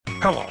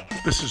Hello,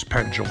 this is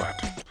Penn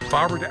Jillette. If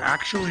I were to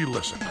actually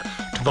listen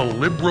to the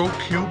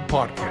LibroCube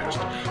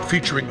podcast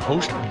featuring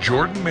host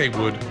Jordan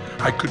Maywood,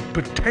 I could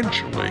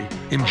potentially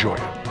enjoy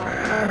it.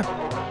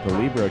 The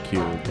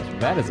LibroCube.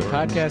 That is a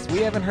podcast we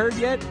haven't heard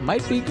yet.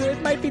 Might be good,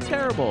 might be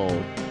terrible.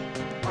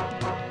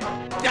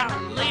 The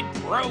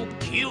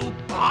LibroCube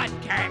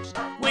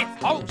podcast with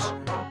host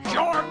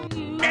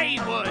Jordan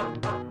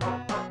Maywood.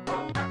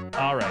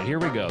 All right, here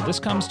we go. This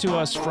comes to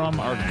us from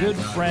our good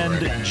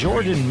friend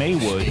Jordan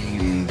Maywood.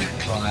 Steamed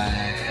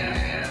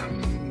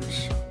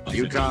clams.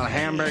 You call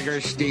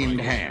hamburgers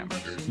steamed ham?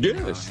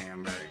 Yes.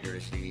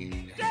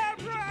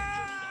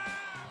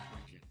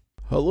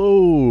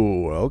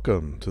 Hello,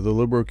 welcome to the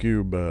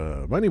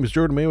LibroCube. My name is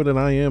Jordan Maywood, and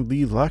I am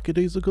the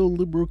lackadaisical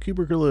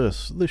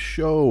LibroCuberculus. The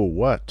show,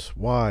 what,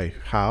 why,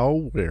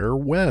 how, where,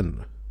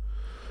 when.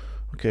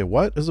 Okay,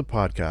 What is a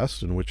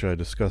podcast in which I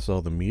discuss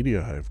all the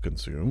media I've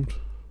consumed.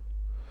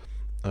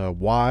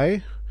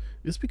 Why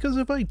is because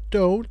if I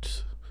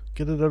don't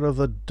get it out of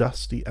the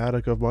dusty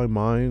attic of my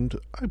mind,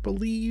 I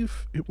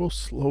believe it will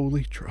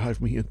slowly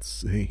drive me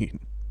insane.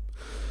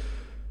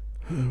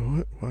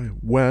 What, why,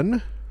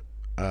 when?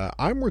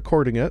 I'm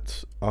recording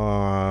it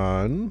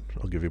on,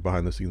 I'll give you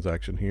behind the scenes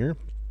action here,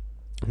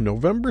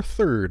 November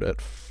 3rd at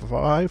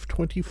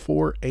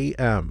 5:24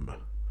 a.m.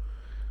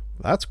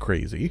 That's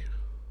crazy.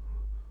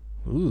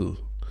 Ooh.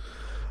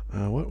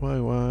 What,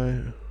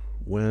 why,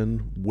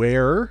 when,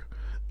 where?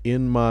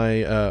 In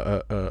my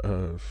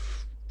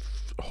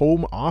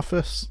home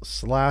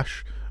office /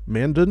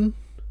 Mandan,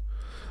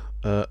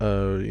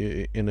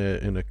 in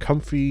a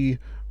comfy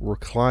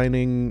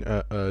reclining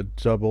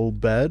double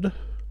bed.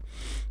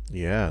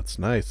 Yeah, it's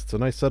nice. It's a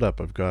nice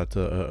setup. I've got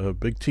a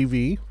big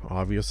TV,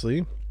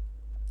 obviously,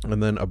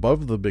 and then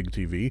above the big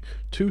TV,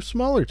 two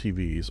smaller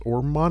TVs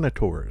or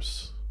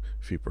monitors,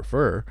 if you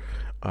prefer.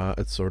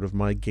 It's sort of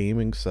my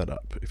gaming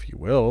setup, if you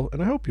will,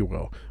 and I hope you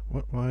will.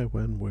 What, why,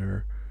 when,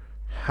 where,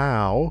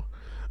 how?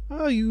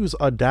 I use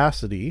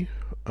Audacity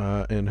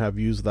and have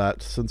used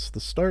that since the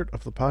start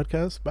of the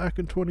podcast back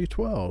in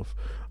 2012.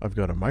 I've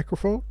got a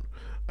microphone.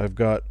 I've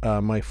got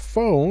my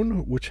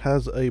phone, which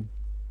has a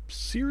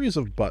series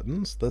of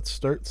buttons that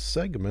start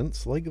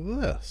segments like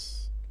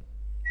this.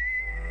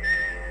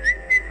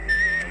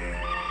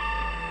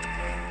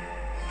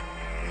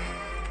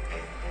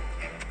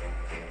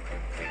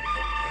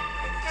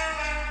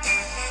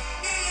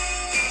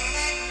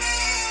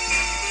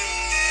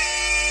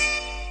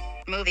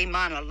 Movie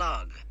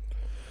Monologue.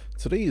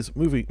 Today's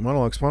movie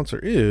monologue sponsor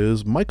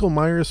is Michael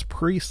Myers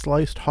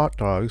Pre-Sliced Hot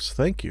Dogs.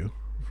 Thank you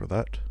for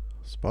that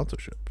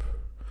sponsorship.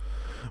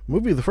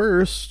 Movie the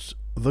first,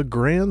 The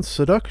Grand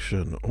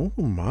Seduction. Oh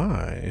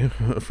my.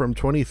 From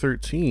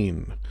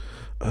 2013.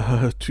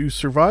 To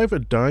survive a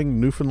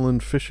dying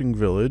Newfoundland fishing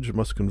village,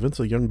 must convince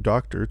a young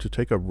doctor to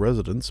take up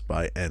residence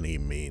by any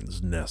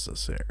means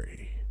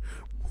necessary.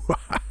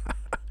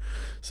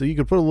 So you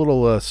could put a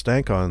little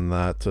stank on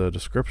that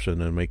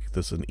description and make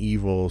this an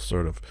evil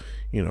sort of,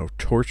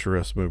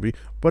 torturous movie,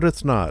 but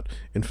it's not.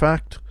 In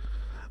fact,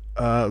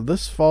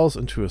 this falls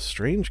into a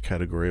strange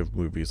category of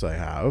movies I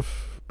have,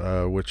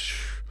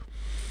 which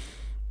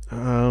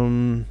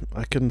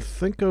I can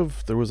think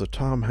of. There was a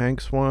Tom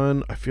Hanks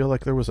one. I feel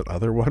like there was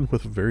another one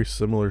with a very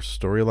similar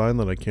storyline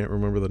that I can't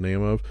remember the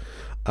name of.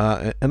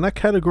 And that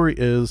category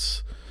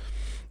is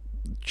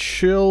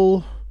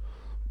chill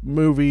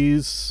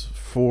movies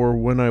for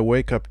when I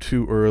wake up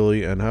too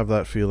early and have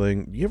that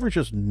feeling. You ever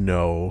just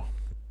know?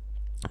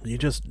 You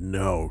just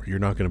know you're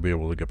not going to be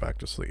able to get back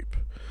to sleep.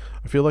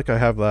 I feel like I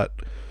have that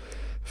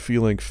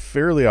feeling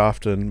fairly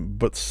often,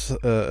 but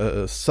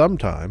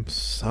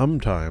sometimes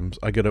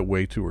I get it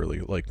way too early,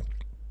 like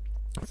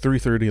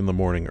 3:30 in the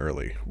morning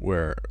early,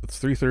 where it's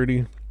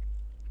 3:30,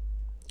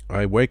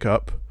 I wake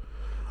up,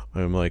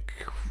 I'm like,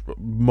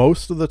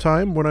 most of the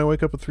time when I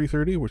wake up at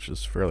 3:30, which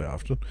is fairly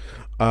often,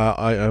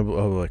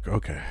 I'm like,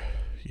 okay,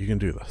 you can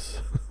do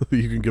this.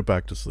 You can get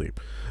back to sleep.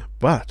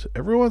 But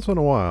every once in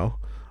a while,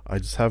 I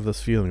just have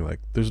this feeling like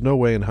there's no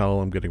way in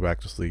hell I'm getting back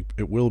to sleep.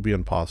 It will be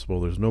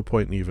impossible. There's no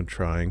point in even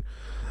trying.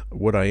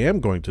 What I am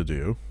going to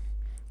do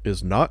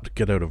is not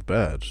get out of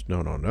bed.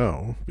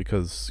 No.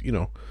 Because,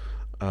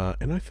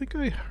 and I think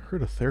I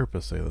heard a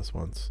therapist say this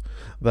once,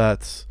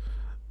 that,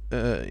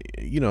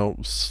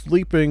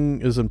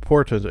 sleeping is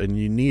important and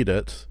you need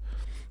it.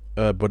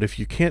 But if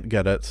you can't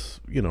get it,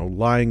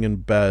 lying in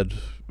bed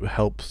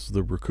helps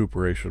the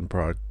recuperation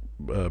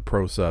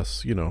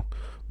process,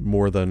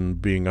 more than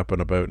being up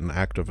and about and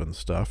active and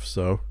stuff.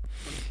 So,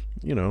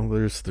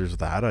 there's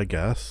that, I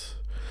guess.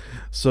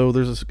 So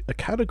there's a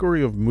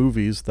category of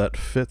movies that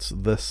fits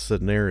this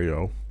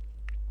scenario,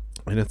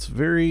 and it's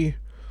very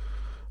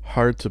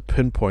hard to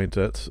pinpoint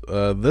it.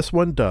 This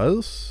one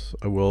does,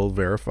 I will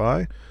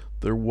verify.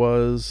 There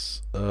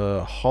was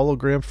a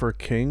Hologram for a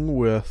King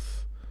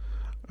with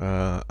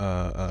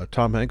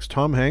Tom Hanks.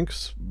 Tom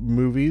Hanks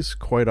movies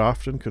quite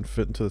often can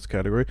fit into this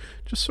category.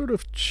 Just sort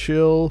of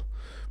chill.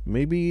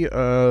 Maybe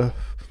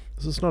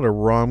this is not a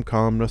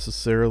rom-com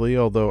necessarily,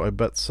 although I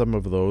bet some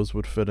of those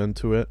would fit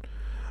into it.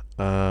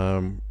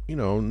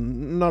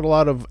 Not a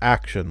lot of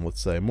action,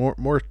 let's say.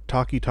 More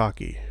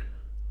talky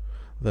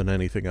than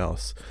anything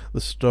else. The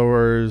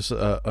stars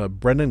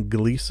Brendan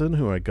Gleeson,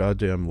 who I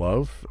goddamn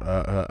love.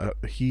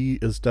 He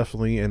is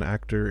definitely an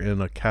actor in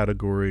a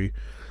category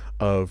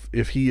of,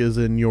 if he is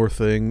in your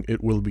thing,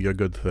 it will be a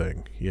good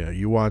thing. Yeah,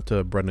 you want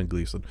Brendan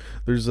Gleeson.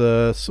 There's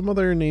some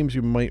other names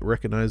you might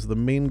recognize. The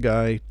main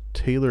guy,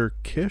 Taylor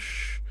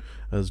Kish,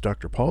 as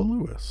Dr. Paul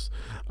Lewis.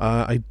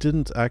 I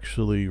didn't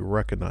actually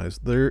recognize.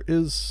 There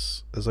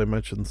is, as I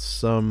mentioned,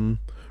 some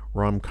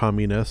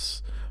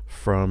rom-comminess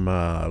from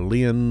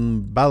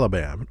Leon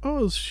Balaban.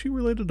 Oh, is she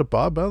related to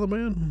Bob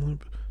Balaban?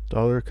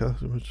 Dollar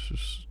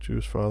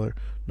Jewish father?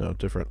 No,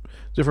 different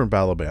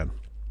Balaban.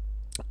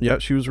 Yeah,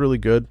 she was really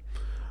good.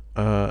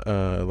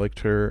 I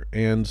liked her,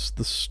 and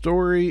the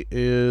story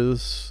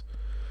is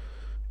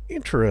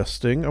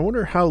interesting. I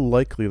wonder how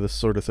likely this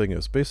sort of thing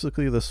is.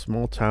 Basically, the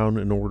small town,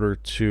 in order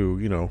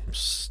to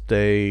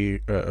stay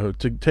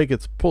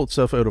to pull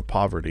itself out of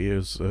poverty,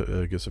 is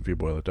I guess if you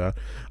boil it down,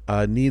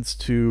 needs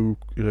to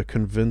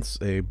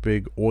convince a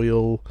big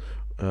oil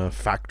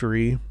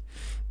factory,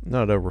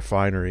 not a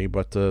refinery,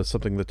 but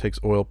something that takes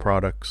oil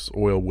products,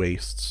 oil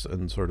wastes,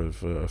 and sort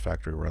of a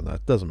factory around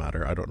that. Doesn't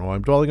matter. I don't know.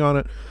 I'm dwelling on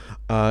it.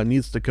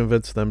 Needs to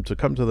convince them to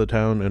come to the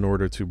town in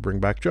order to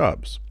bring back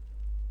jobs.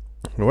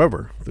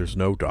 However, there's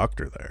no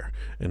doctor there,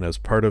 and as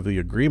part of the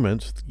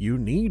agreement, you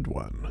need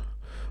one.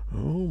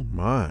 Oh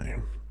my.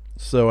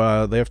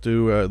 So they have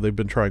to, they've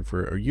been trying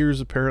for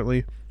years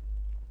apparently,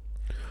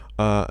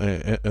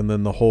 and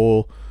then the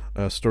whole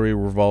story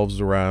revolves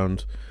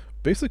around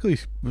basically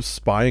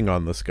spying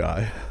on this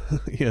guy.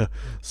 Yeah,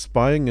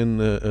 spying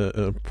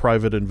and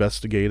private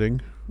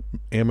investigating,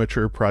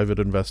 amateur private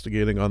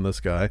investigating on this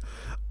guy,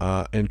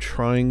 and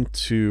trying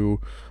to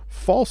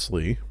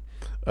falsely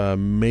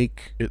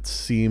make it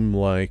seem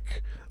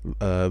like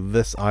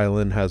this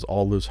island has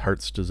all his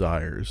heart's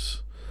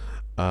desires.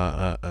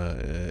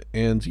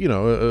 And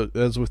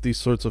as with these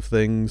sorts of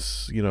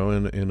things, in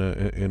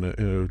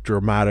a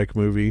dramatic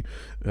movie,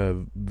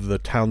 the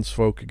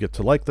townsfolk get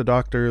to like the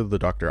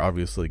doctor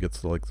obviously gets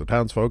to like the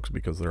townsfolk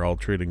because they're all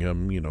treating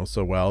him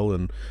so well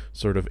and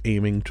sort of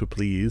aiming to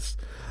please,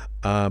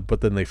 but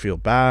then they feel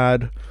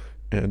bad,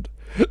 and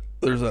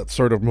there's that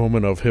sort of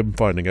moment of him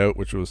finding out,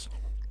 which was,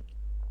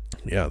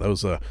 yeah, that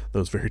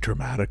was very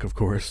dramatic, of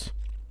course.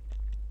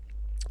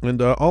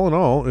 And all in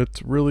all,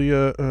 it really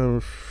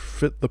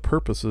fit the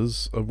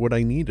purposes of what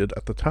I needed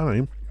at the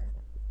time,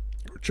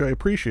 which I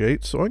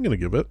appreciate. So I'm going to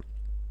give it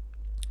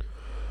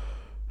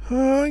a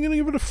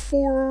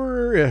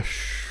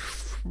 4-ish.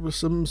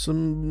 Some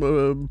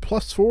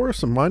 +4,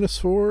 some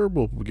 -4.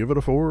 We'll give it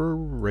a 4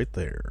 right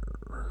there.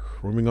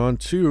 Moving on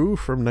to,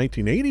 from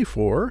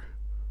 1984,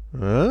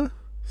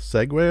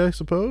 segue, I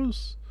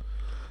suppose,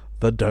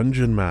 The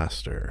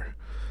Dungeonmaster.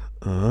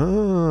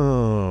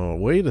 Oh,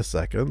 wait a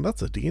second.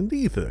 That's a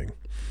D&D thing.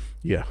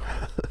 Yeah.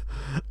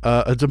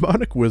 A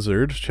demonic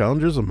wizard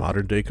challenges a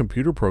modern-day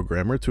computer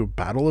programmer to a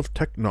battle of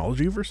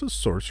technology versus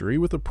sorcery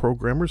with a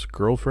programmer's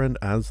girlfriend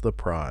as the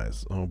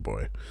prize. Oh,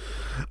 boy.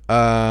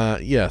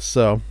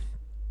 So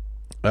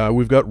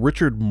we've got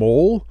Richard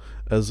Mole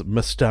as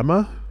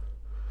Mastema,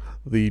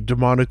 the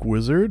demonic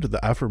wizard, the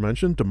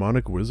aforementioned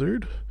demonic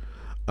wizard.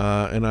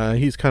 And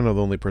he's kind of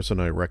the only person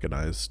I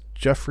recognize.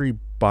 Jeffrey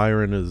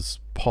Byron is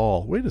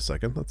Paul. Wait a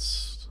second,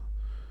 that's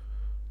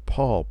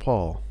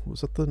Paul.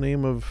 Was that the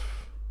name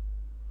of...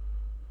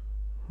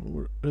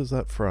 Where is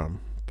that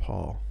from?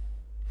 Paul.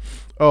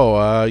 Oh,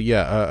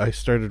 I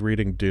started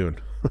reading Dune.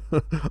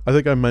 I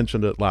think I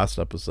mentioned it last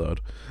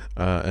episode.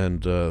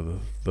 And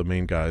the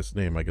main guy's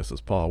name, I guess,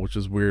 is Paul, which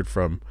is weird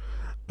from...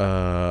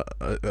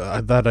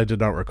 that I did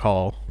not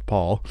recall,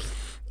 Paul.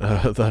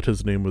 That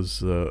his name was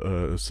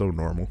so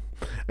normal.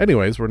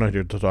 Anyways, we're not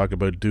here to talk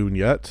about Dune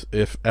yet,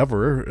 if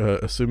ever,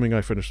 assuming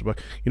I finish the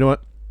book. You know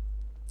what?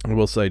 I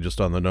will say, just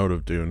on the note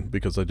of Dune,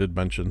 because I did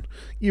mention,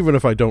 even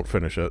if I don't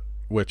finish it,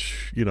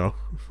 which,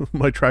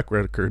 my track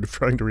record of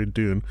trying to read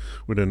Dune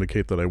would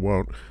indicate that I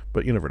won't,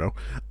 but you never know.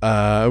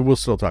 We'll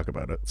still talk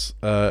about it.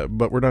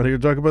 But we're not here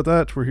to talk about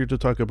that. We're here to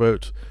talk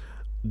about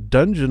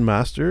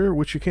Dungeonmaster,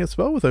 which you can't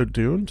spell without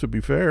Dune, to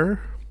be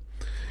fair.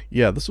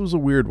 Yeah, this was a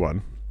weird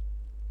one.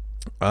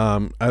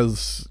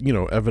 As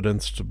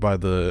evidenced by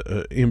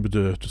the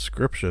IMDb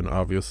description,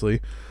 obviously,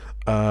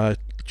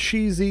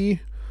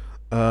 cheesy.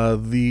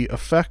 The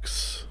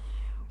effects,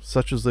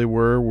 such as they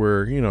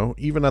were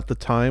even at the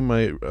time,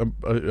 I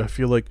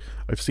feel like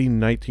I've seen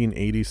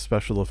 1980s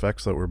special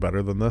effects that were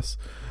better than this.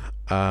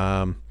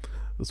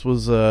 This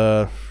was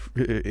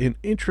an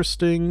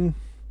interesting.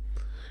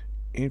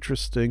 You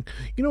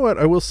know what?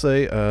 I will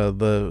say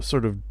the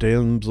sort of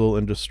damsel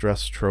in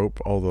distress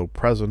trope, although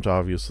present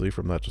obviously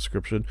from that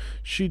description,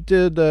 she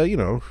did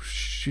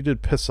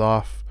piss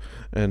off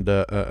and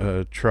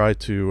try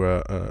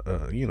to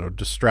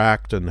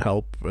distract and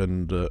help,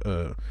 and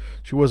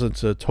she wasn't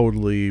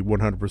totally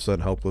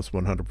 100% helpless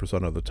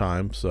 100% of the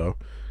time. So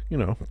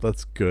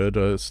that's good.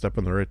 A step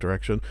in the right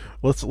direction.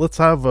 Let's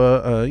have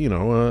the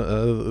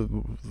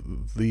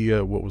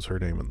what was her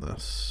name in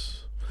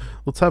this?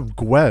 Let's have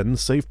Gwen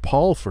save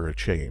Paul for a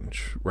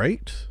change,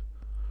 right?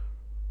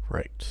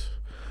 Right.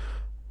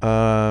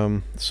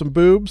 Some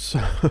boobs,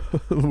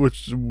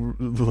 which,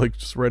 like,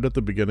 just right at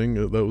the beginning,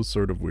 that was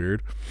sort of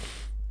weird.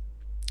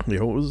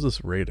 Yeah, what was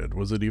this rated?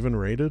 Was it even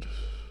rated?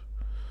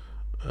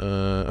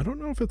 I don't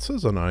know if it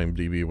says on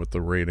IMDb what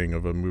the rating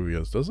of a movie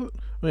is, does it?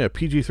 Oh yeah,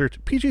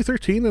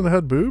 PG-13 and it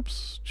had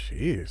boobs?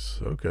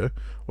 Jeez, okay.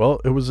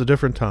 Well, it was a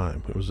different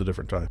time.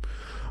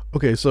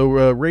 Okay,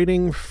 so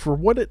rating for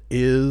what it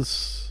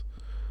is,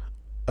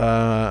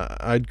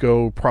 I'd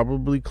go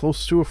probably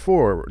close to a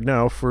 4.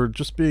 Now, for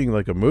just being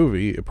like a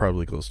movie, it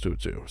probably close to a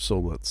 2. So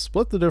let's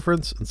split the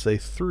difference and say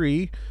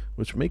 3,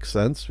 which makes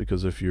sense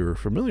because if you're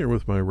familiar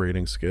with my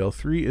rating scale,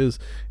 3 is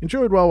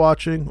enjoyed while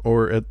watching,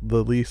 or at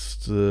the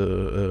least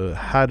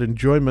had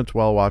enjoyment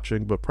while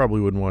watching, but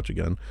probably wouldn't watch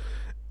again.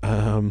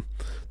 I'm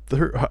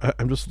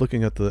just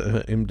looking at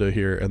the IMDb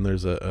here, and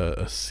there's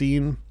a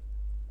scene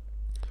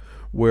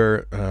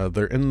where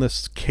they're in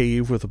this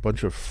cave with a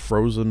bunch of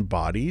frozen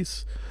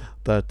bodies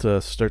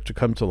that start to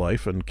come to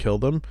life and kill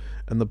them,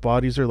 and the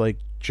bodies are like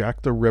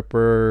Jack the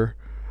Ripper,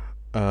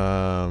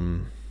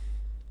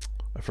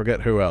 I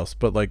forget who else,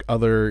 but like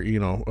other,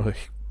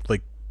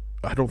 like,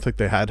 I don't think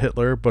they had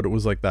Hitler, but it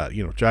was like that,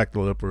 Jack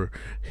the Ripper,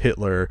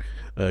 Hitler,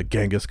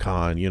 Genghis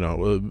Khan,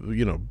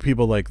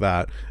 people like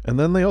that. And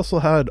then they also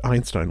had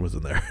Einstein was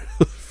in there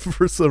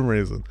for some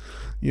reason.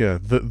 Yeah,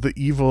 the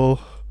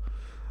evil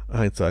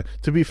Einstein.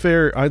 To be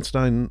fair,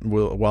 Einstein,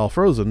 while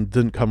frozen,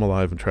 didn't come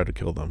alive and try to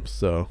kill them.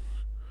 So,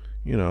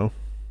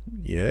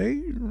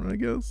 yay, I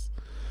guess.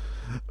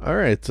 All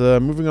right,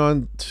 moving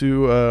on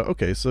to,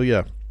 okay, so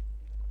yeah.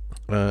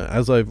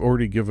 As I've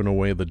already given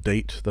away the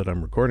date that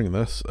I'm recording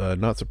this,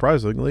 not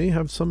surprisingly,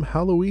 have some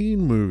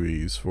Halloween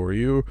movies for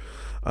you.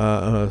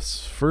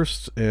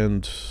 First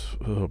and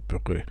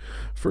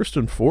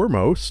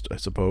foremost, I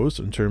suppose,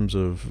 in terms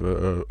of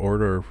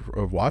order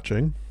of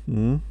watching.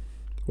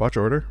 Watch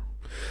order.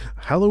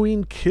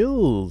 Halloween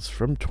Kills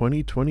from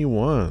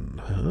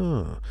 2021.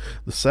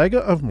 The saga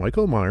of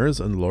Michael Myers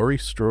and Laurie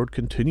Strode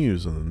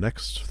continues in the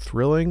next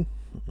thrilling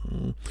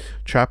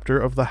chapter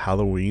of the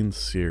Halloween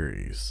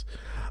series.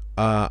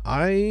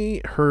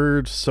 I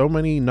heard so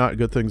many not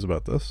good things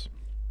about this,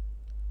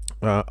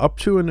 up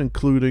to and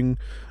including,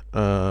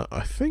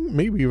 I think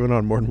maybe even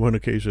on more than one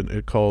occasion,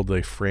 it called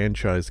a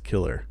franchise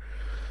killer.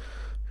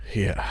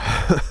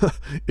 Yeah,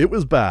 it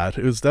was bad.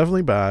 It was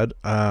definitely bad.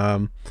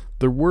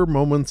 There were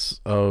moments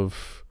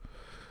of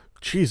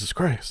Jesus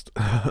Christ,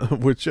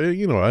 which,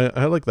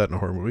 I like that in a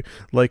horror movie.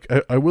 Like,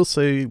 I will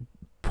say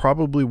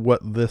probably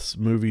what this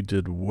movie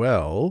did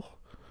well,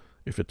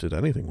 if it did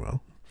anything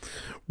well,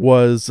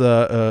 was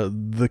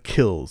the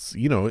kills.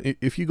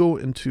 If you go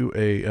into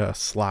a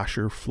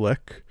slasher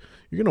flick,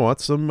 you're going to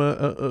want some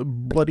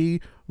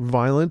bloody,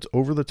 violent,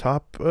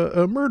 over-the-top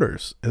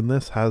murders. And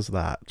this has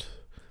that.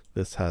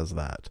 The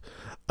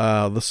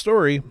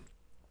story,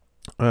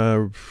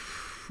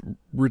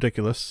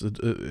 ridiculous.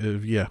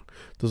 Yeah,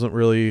 doesn't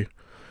really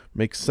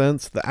make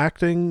sense. The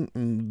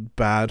acting,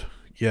 bad.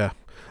 Yeah.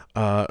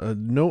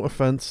 No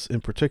offense in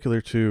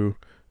particular to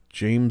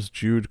James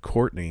Jude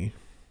Courtney.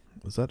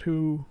 Is that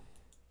who?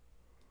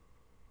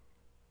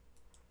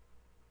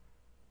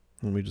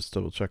 Let me just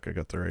double check I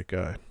got the right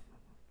guy. I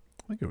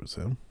think it was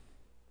him.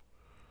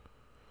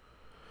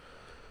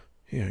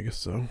 Yeah, I guess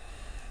so.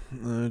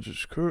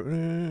 Just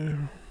Courtney.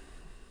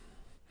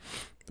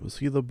 Was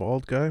he the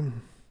bald guy?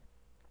 I'm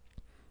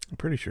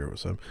pretty sure it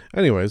was him.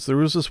 Anyways, there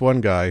was this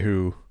one guy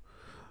who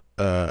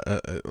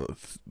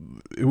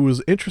it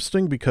was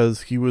interesting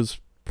because he was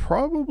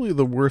probably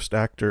the worst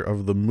actor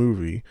of the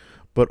movie,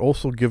 but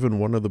also given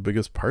one of the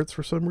biggest parts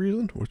for some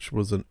reason, which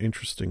was an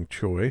interesting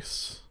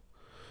choice.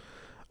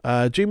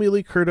 Jamie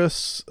Lee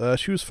Curtis,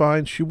 she was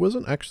fine. She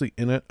wasn't actually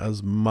in it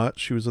as much.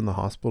 She was in the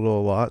hospital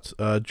a lot.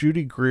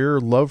 Judy Greer,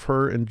 love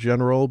her in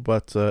general,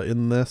 but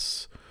in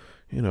this,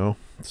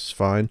 it's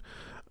fine.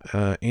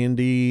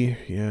 Andy,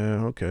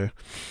 yeah, okay.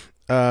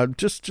 Will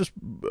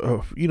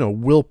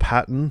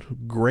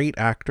Patton, great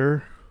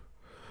actor.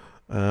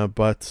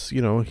 But,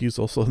 he's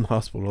also in the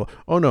hospital.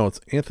 Oh, no,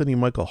 it's Anthony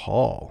Michael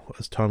Hall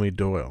as Tommy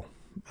Doyle.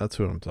 That's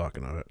who I'm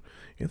talking about.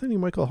 Anthony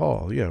Michael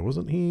Hall, yeah,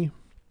 wasn't he?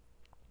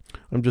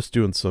 I'm just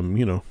doing some,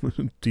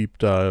 deep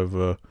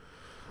dive.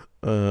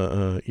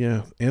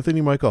 Yeah,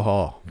 Anthony Michael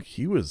Hall.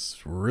 He was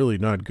really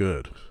not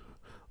good.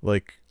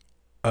 Like,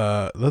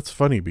 that's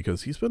funny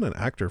because he's been an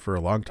actor for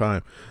a long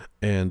time,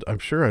 and I'm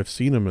sure I've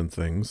seen him in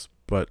things,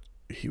 but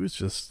he was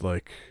just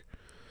like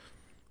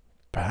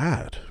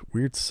bad.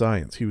 Weird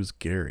Science. He was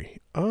Gary.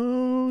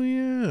 Oh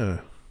yeah.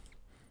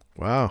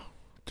 Wow.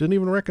 Didn't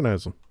even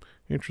recognize him.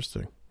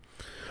 Interesting.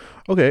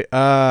 Okay.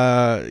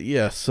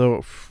 Yeah.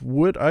 So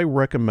would I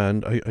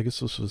recommend? I guess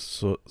this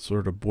is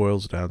sort of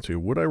boils down to: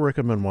 would I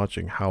recommend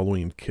watching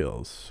Halloween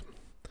Kills?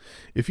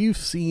 If you've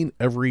seen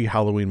every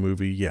Halloween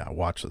movie, yeah,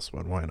 watch this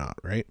one. Why not?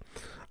 Right.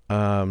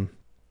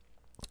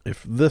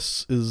 If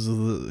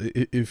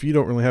you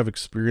don't really have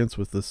experience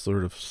with this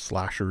sort of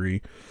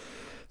slashery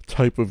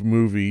type of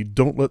movie,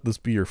 don't let this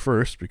be your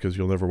first because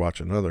you'll never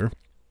watch another.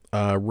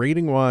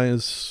 Rating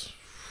wise,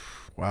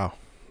 wow.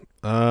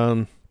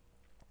 In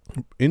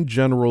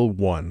general,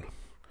 1.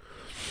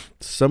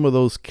 Some of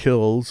those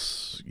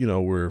kills,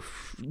 were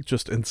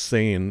just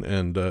insane,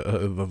 and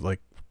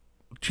like,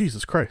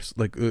 Jesus Christ,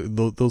 like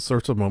those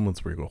sorts of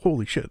moments where you go,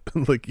 holy shit,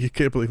 like you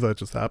can't believe that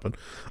just happened.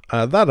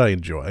 That I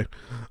enjoy,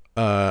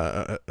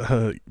 but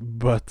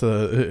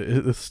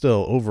it's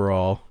still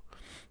overall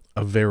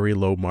a very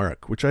low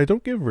mark, which I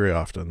don't give very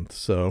often.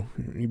 So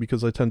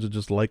because I tend to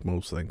just like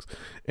most things,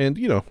 and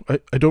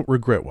I don't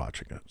regret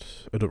watching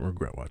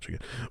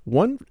it.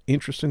 One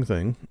interesting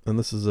thing, and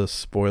this is a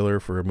spoiler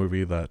for a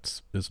movie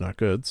that is not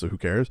good, so who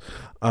cares?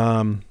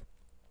 So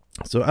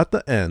at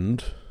the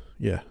end.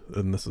 Yeah,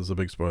 and this is a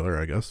big spoiler,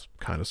 I guess,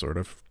 kind of, sort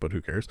of, but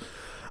who cares?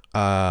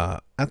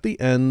 At the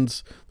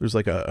end, there's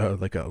like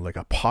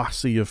a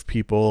posse of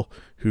people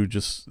who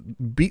just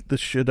beat the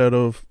shit out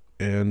of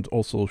and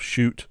also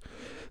shoot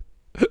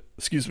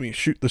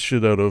the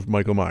shit out of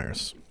Michael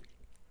Myers.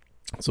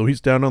 So he's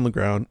down on the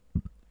ground.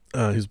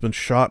 He's been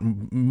shot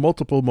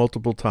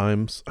multiple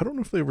times. I don't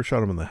know if they ever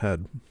shot him in the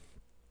head,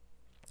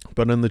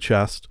 but in the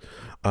chest,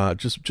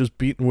 just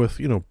beaten with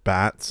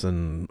bats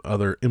and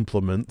other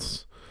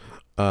implements.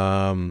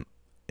 And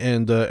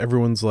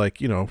everyone's like,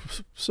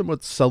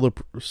 somewhat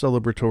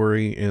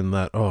celebratory in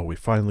that, oh, we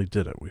finally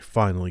did it. We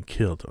finally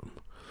killed him.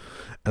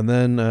 And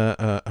then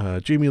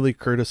Jamie Lee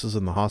Curtis is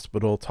in the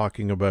hospital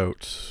talking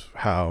about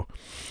how,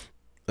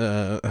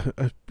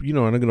 and I'm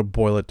going to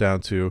boil it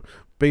down to,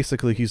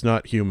 basically he's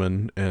not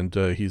human, and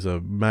he's a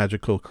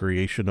magical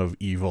creation of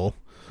evil.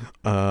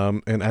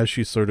 And as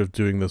she's sort of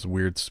doing this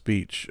weird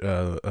speech,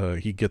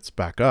 he gets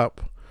back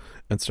up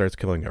and starts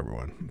killing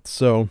everyone.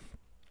 So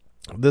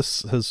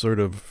this has sort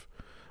of,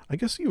 I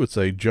guess you would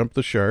say, jumped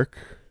the shark,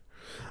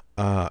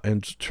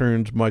 and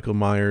turned Michael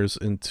Myers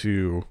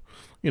into,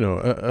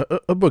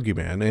 a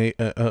boogeyman,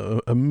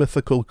 a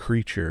mythical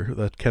creature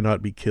that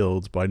cannot be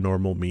killed by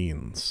normal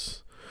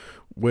means.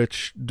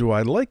 Which, do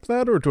I like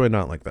that or do I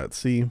not like that?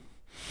 See,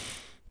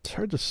 it's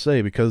hard to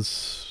say,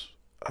 because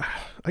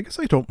I guess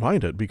I don't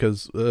mind it,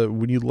 because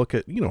when you look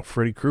at,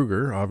 Freddy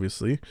Krueger,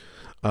 obviously,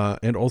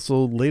 and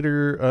also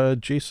later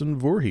Jason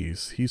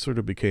Voorhees, he sort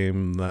of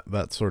became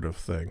that sort of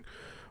thing,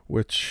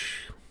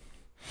 which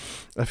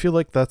I feel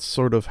like that's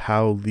sort of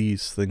how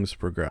these things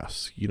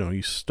progress.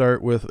 You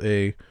start with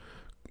I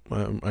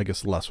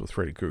guess less with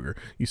Freddy Krueger,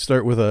 you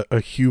start with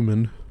a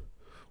human,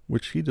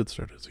 which he did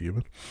start as a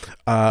human,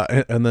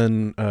 and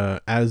then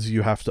as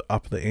you have to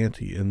up the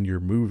ante in your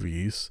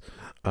movies,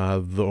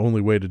 the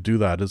only way to do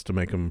that is to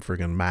make them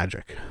friggin'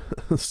 magic.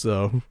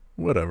 So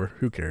whatever,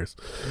 who cares?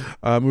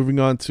 Moving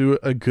on to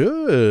a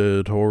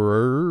good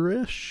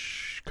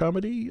horror-ish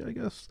comedy, I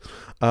guess,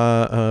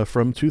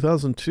 from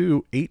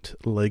 2002,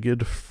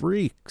 Eight-Legged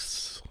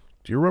Freaks.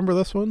 Do you remember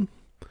this one?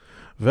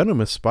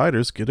 Venomous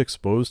spiders get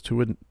exposed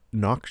to a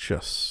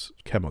noxious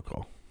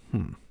chemical.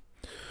 I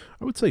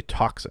would say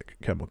toxic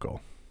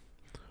chemical,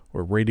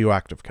 or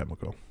radioactive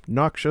chemical.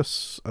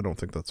 Noxious, I don't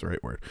think that's the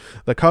right word.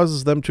 That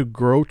causes them to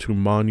grow to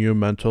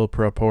monumental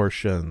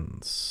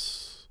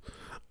proportions.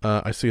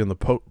 I see in the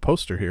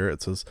poster here,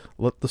 it says,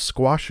 "Let the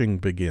squashing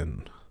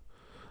begin."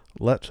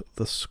 Let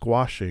the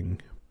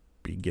squashing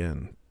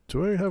begin.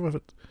 Do I have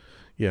a...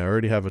 Yeah, I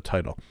already have a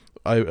title.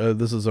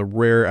 This is a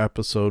rare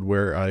episode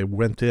where I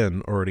went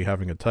in already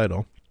having a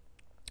title,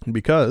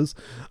 because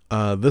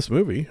this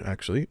movie,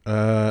 actually,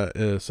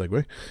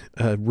 segue,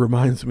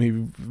 reminds me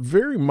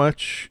very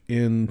much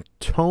in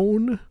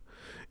tone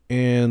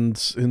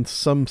and in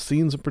some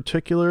scenes in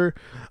particular,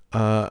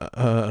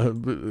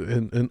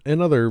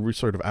 in other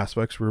sort of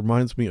aspects,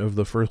 reminds me of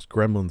the first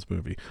Gremlins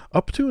movie,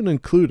 up to and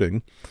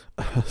including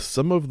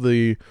some of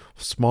the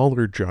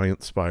smaller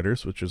giant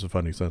spiders, which is a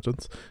funny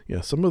sentence.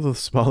 Yeah, some of the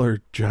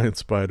smaller giant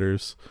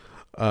spiders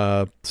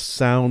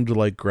sound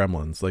like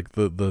Gremlins, like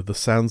the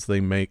sounds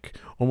they make,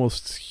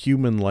 almost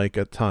human-like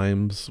at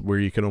times, where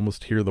you can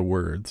almost hear the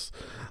words.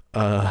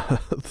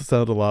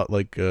 Sound a lot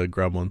like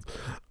Gremlins.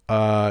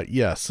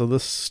 So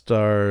this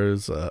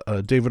stars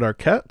David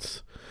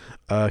Arquette,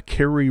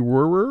 Carrie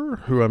Rurer,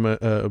 who I'm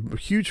a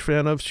huge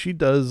fan of. She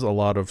does a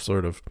lot of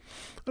sort of,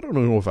 I don't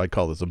know if I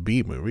call this a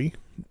B movie.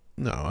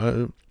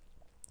 No,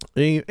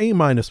 A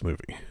minus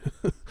movie.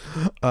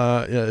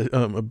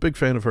 I'm a big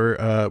fan of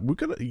her. We've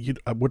got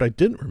what I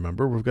didn't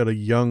remember. We've got a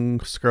young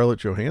Scarlett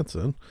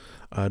Johansson.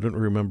 I don't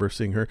remember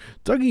seeing her.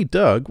 Dougie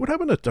Doug. What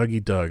happened to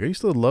Dougie Doug? I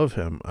used to love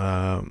him.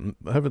 I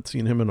haven't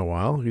seen him in a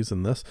while. He's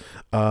in this.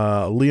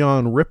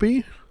 Leon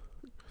Rippey.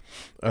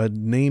 A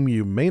name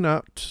you may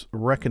not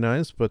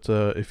recognize, but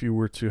if you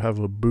were to have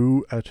a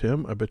boo at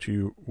him, I bet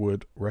you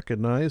would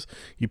recognize.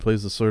 He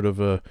plays a sort of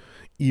a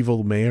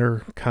evil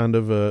mayor, kind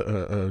of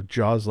a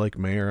Jaws-like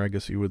mayor, I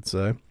guess you would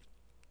say.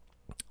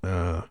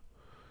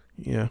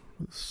 Yeah,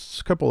 there's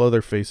a couple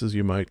other faces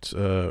you might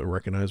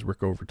recognize.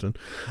 Rick Overton.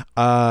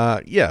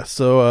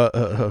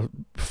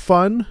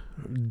 Fun,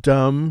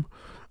 dumb,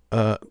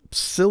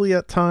 silly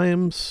at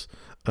times.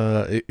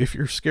 If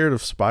you're scared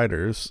of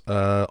spiders,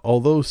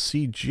 although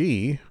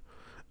CG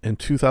and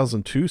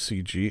 2002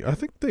 CG, I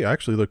think they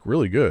actually look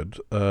really good,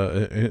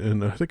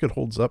 and I think it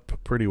holds up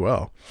pretty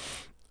well.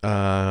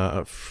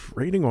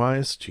 Rating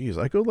wise, geez,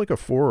 I go like a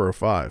 4 or a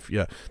 5.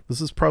 Yeah,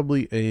 this is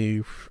probably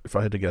if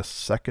I had to guess,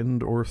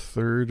 second or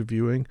third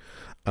viewing.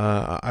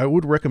 I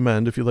would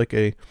recommend, if you like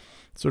a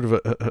sort of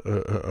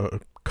a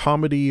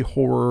comedy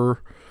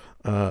horror,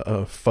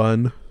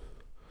 fun,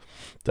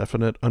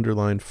 definite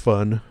underlined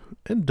fun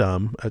and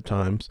dumb at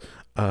times,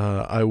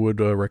 I would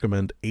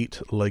recommend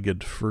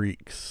Eight-Legged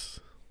Freaks.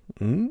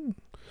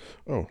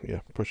 Oh yeah,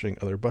 pushing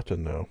other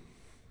button now.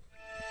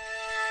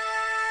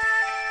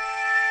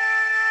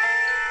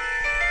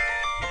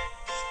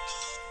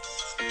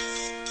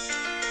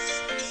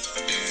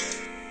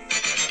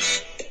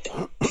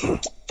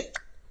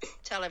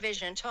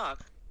 Television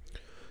Talk.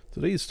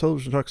 Today's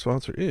Television Talk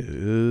sponsor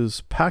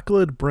is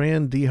Packlid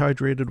brand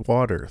dehydrated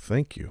water.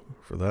 Thank you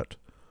for that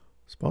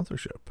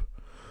sponsorship.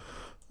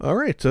 All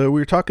right, we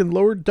were talking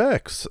Lower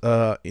Decks.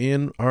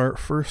 In our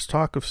first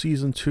talk of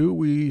Season 2,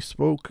 we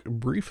spoke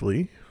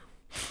briefly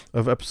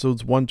of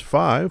episodes 1 to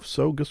 5.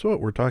 So guess what?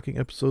 We're talking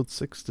episodes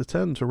 6 to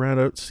 10 to round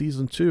out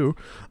Season 2.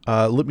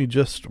 Let me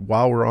just,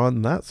 while we're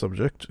on that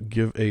subject,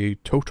 give a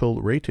total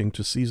rating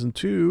to Season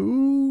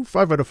 2,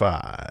 5 out of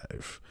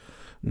 5.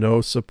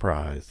 No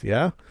surprise,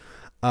 yeah?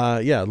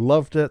 Yeah,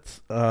 loved it.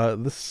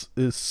 This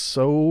is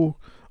so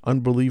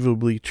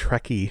unbelievably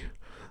Trekky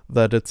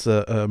that it's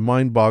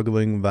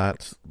mind-boggling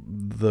that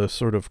the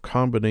sort of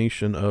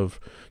combination of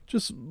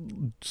just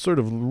sort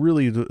of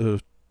really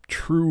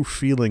true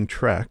feeling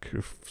Trek,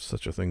 if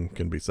such a thing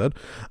can be said,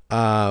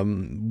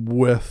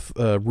 with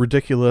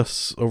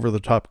ridiculous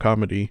over-the-top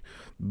comedy,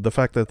 the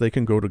fact that they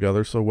can go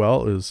together so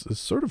well is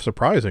sort of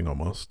surprising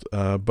almost,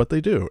 but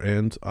they do,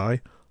 and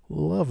I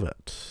love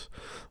it.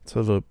 Let's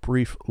have a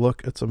brief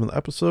look at some of the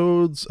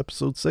episodes.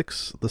 Episode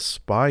 6, The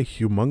Spy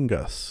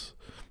Humongous,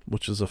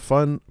 which is a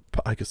fun,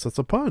 I guess that's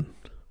a pun.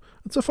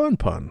 It's a fun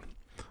pun.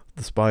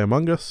 The Spy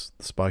Among Us,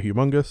 The Spy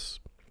Humongous.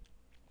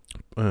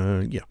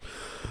 Yeah.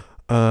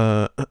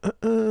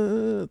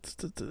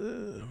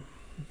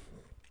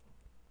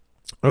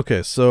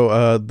 Okay, so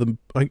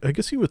I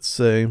guess you would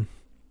say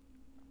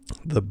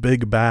the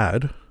big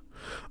bad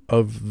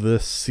of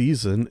this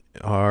season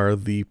are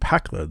the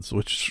Packlids,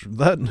 which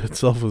that in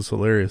itself is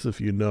hilarious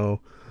if you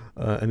know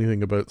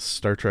anything about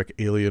Star Trek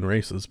alien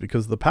races,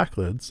 because the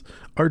Packlids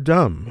are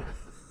dumb.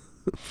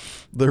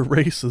 Their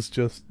race is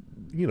just,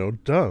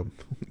 dumb.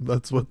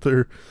 That's what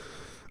they're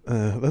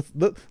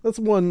that's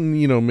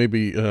one,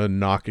 maybe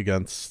knock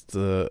against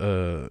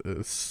I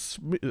was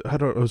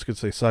going to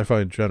say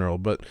sci-fi in general,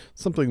 but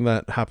something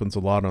that happens a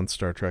lot on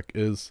Star Trek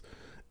is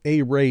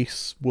a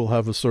race will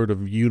have a sort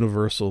of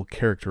universal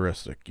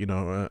characteristic, you're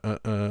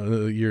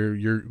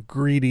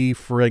greedy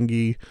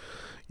Ferengi,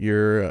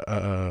 you're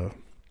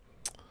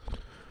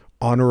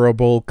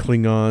honorable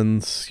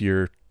Klingons,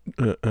 you're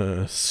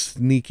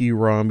sneaky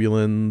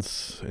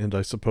Romulans, and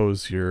I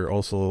suppose you're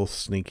also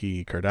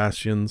sneaky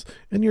Cardassians,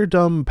 and you're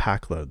dumb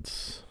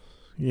Packlids.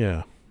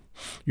 Yeah.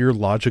 You're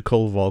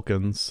logical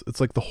Vulcans.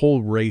 It's like the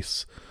whole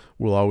race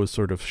will always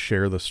sort of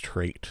share this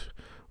trait,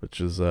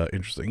 which is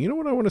interesting. You know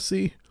what I want to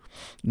see?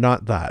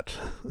 Not that.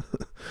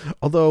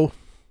 Although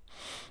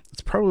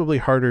it's probably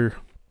harder.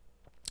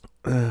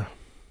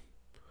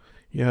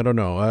 Yeah, I don't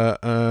know.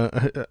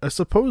 I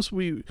suppose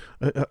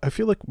I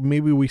feel like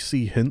maybe we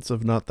see hints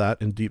of not that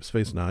in Deep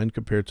Space Nine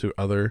compared to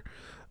other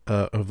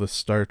of the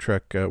Star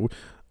Trek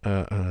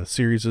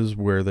series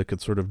where they could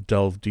sort of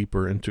delve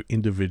deeper into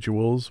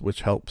individuals,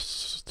 which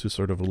helps to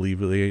sort of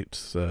alleviate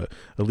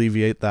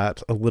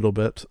that a little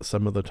bit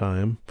some of the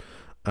time.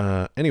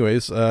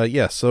 Anyways,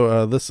 yeah,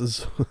 so this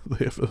is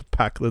they have a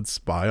Packlid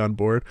spy on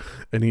board,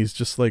 and he's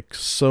just like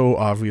so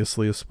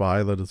obviously a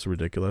spy that it's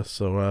ridiculous.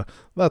 So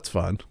that's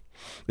fun.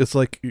 It's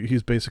like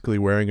he's basically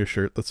wearing a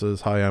shirt that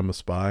says, "Hi, I'm a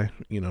spy,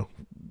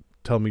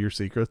 tell me your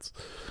secrets."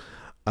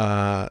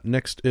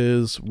 Next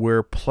is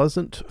Where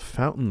Pleasant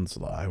Fountains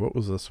Lie. What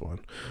was this one?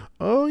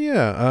 Oh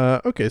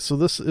yeah, okay, so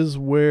this is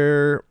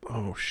where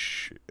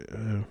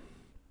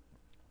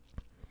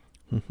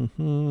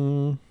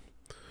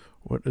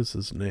what is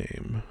his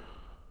name?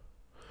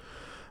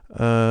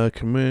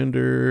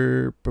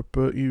 Commander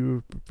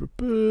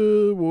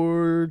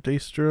Ward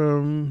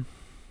Daystrom.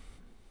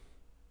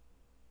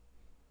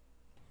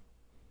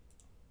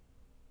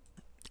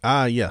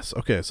 Ah, yes.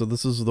 Okay, so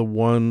this is the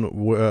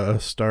one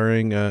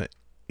starring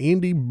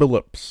Andy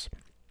Billups,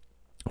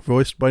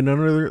 voiced by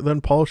none other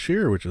than Paul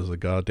Scheer, which is a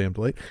goddamn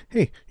delight.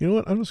 Hey, you know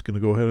what? I'm just going to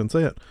go ahead and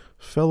say it.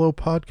 Fellow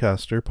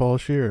podcaster Paul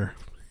Scheer.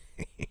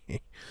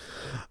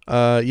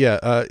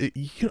 Yeah.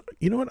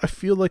 You know what? I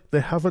feel like they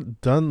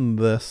haven't done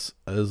this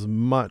as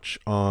much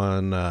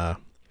on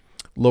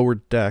Lower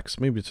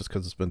Decks. Maybe it's just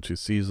because it's been 2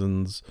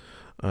 seasons.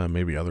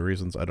 Maybe other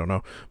reasons. I don't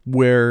know.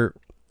 Where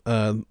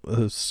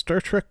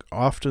Star Trek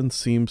often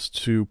seems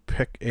to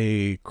pick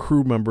a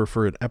crew member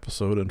for an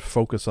episode and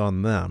focus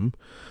on them,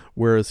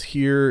 whereas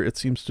here it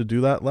seems to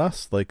do that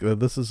less. Like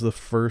this is the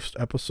first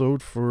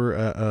episode for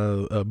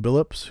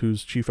Billups,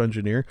 who's chief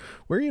engineer,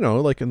 where,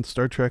 like in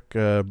Star Trek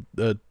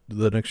The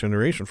Next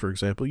Generation, for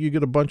example, you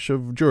get a bunch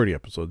of Geordi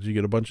episodes, you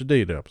get a bunch of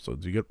Data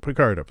episodes, you get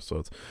Picard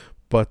episodes,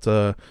 but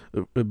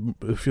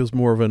it feels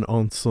more of an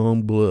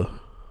ensemble.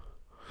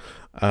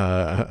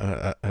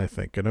 I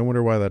think, and I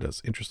wonder why that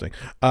is. Interesting.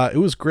 It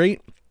was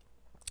great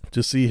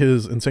to see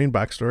his insane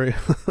backstory,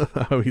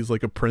 how he's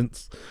like a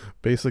prince,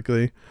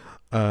 basically,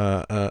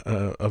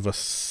 of a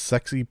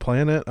sexy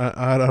planet.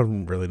 I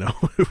don't really know.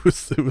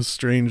 It was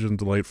strange and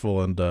delightful,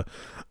 and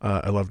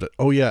I loved it.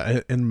 Oh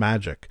yeah, and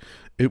magic.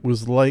 It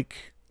was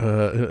like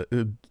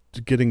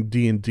getting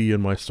D&D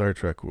in my Star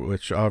Trek,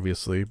 which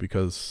obviously,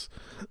 because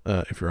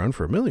if you're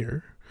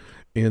unfamiliar,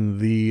 in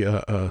the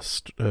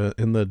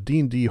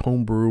D&D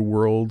homebrew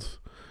world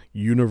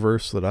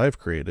universe that I've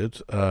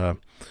created,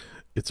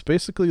 it's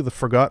basically the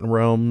Forgotten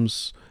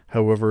Realms.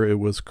 However, it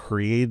was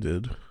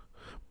created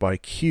by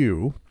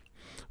Q,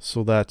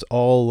 so that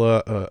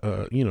all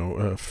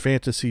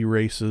fantasy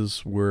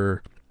races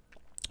were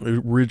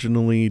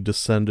originally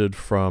descended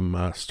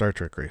from Star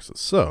Trek races.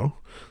 So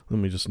let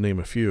me just name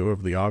a few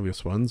of the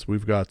obvious ones.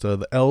 We've got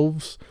the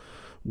elves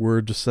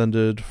were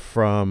descended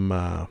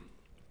from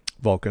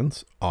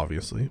Vulcans,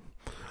 obviously.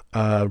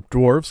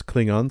 Dwarves,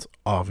 Klingons,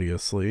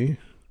 obviously.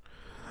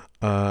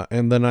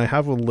 And then I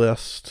have a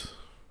list,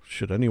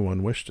 should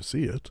anyone wish to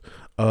see it,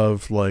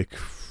 of I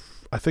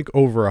think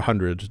over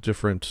 100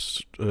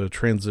 different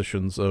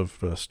transitions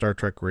of Star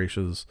Trek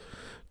races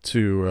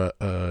to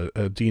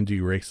D&D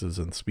races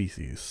and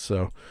species.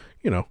 So,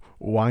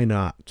 why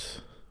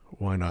not?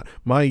 Why not?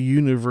 My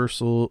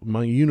universe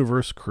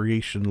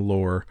creation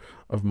lore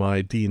of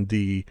my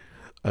D&D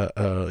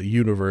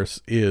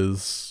universe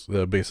is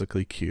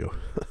basically Q.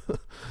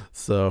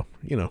 So,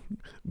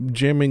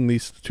 jamming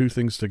these two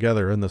things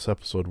together in this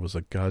episode was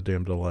a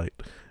goddamn delight,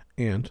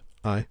 and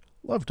I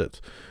loved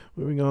it.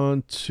 Moving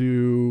on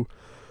to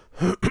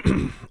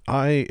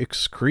I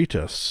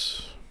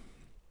Excretus.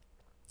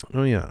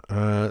 Oh yeah,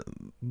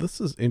 this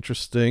is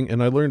interesting,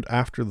 and I learned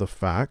after the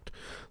fact.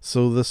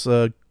 So this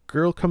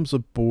girl comes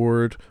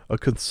aboard, a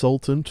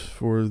consultant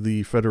for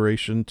the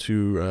Federation,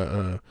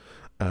 to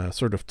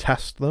sort of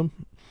test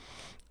them.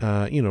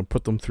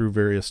 Put them through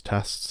various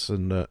tests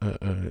and,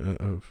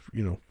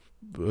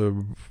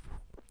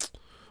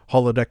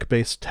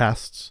 holodeck-based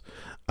tests.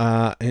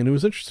 And it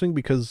was interesting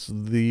because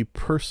the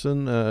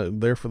person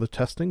there for the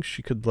testing,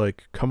 she could,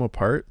 come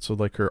apart. So,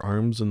 her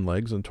arms and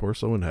legs and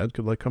torso and head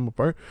could, come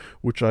apart,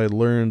 which I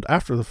learned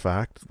after the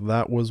fact.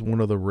 That was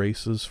one of the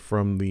races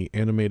from the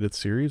animated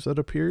series that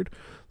appeared.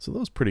 So that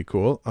was pretty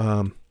cool.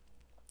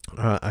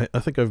 I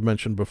think I've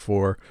mentioned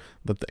before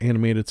that the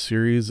animated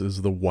series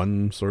is the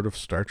one sort of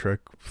Star Trek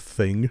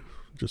thing,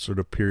 just sort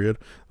of period,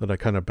 that I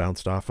kind of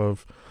bounced off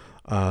of.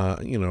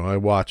 I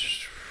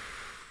watched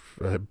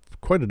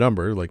quite a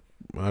number,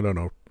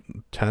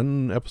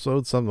 10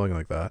 episodes, something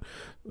like that,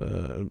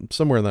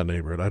 somewhere in that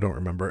neighborhood. I don't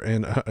remember.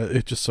 And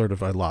it just sort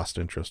of, I lost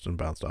interest and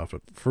bounced off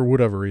it for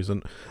whatever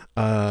reason,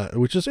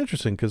 which is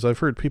interesting because I've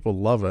heard people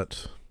love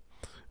it.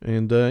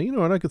 And,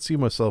 and I could see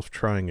myself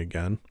trying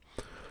again.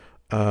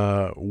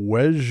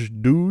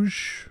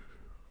 Wedge-douche.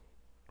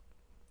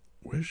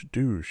 Is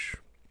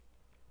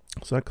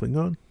that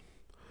Klingon?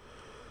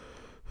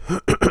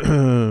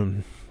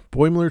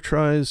 Boimler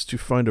tries to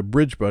find a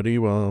bridge buddy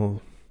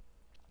while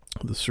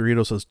the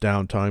Cerritos has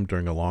downtime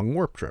during a long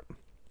warp trip.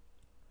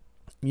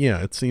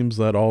 Yeah, it seems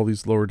that all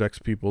these lower decks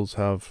peoples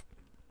have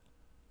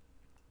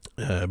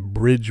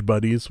bridge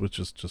buddies, which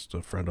is just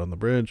a friend on the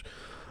bridge.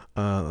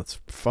 That's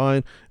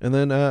fine. And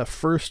then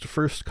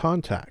First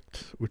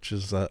Contact, which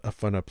is a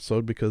fun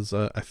episode because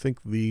I think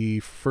the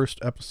first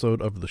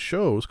episode of the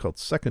show is called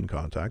Second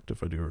Contact,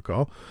 if I do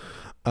recall.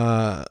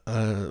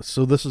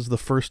 So this is the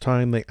first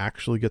time they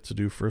actually get to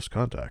do First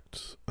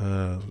Contact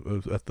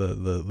at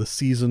the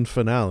season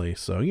finale.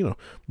 So,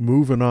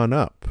 moving on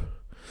up,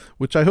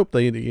 which I hope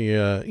they,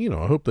 I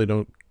hope they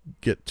don't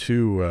get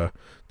too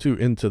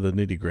into the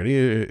nitty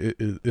gritty.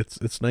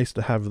 It's nice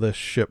to have this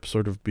ship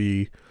sort of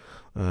be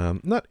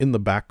not in the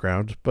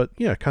background, but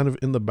yeah, kind of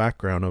in the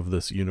background of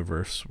this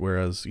universe.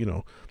 Whereas,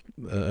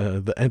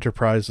 the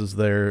Enterprise is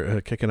there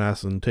kicking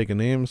ass and taking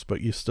names, but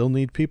you still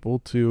need people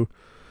to,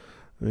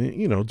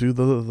 do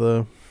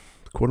the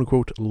quote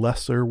unquote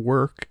lesser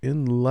work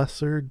in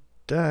lesser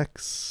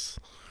decks.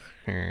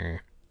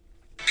 Conan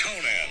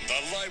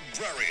the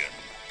Librarian.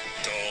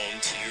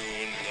 Don't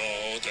you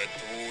know the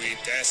Dewey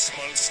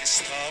Decimal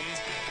System?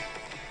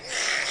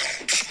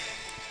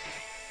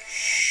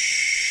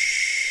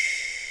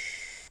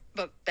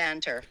 Book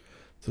Banter.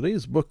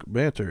 Today's book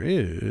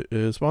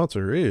Banter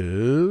sponsor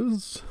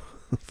is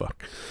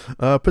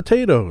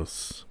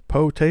potatoes.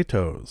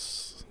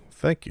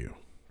 Thank you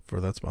for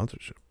that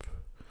sponsorship.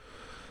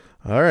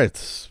 All right,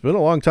 it's been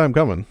a long time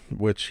coming,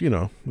 which,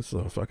 this is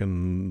a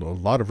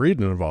lot of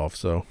reading involved,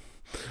 so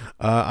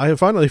I have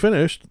finally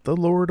finished The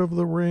Lord of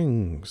the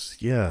Rings.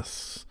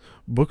 Yes.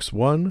 Books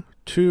 1,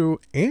 2,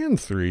 and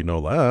 3, no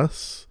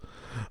less.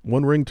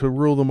 One ring to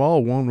rule them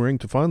all, one ring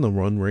to find them,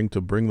 one ring to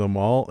bring them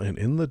all, and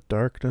in the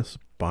darkness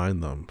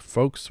bind them.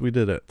 Folks, we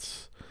did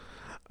it.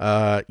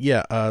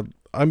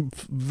 I'm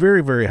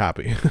very, very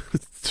happy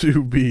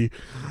to be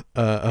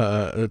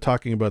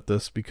talking about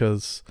this,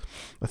 because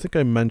I think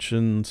I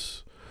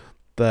mentioned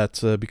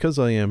that because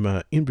I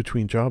am in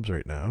between jobs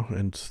right now,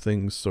 and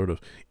things sort of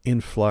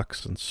in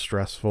flux and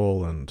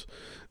stressful, and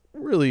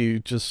really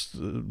just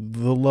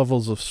the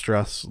levels of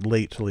stress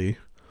lately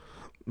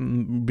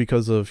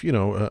because of,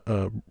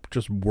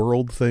 just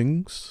world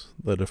things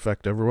that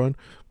affect everyone,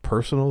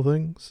 personal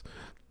things,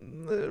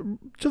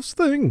 just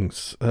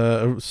things,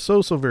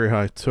 so very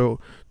high. So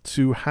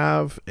to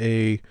have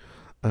a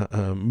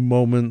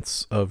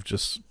moments of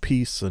just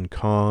peace and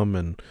calm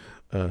and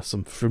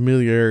some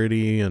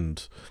familiarity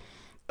and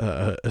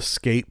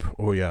escape.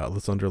 Oh yeah,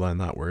 let's underline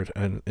that word.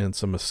 And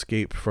some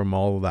escape from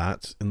all of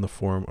that in the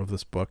form of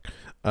this book.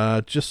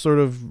 Just sort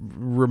of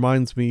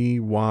reminds me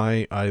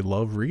why I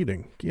love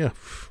reading. Yeah,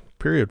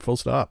 period, full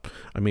stop.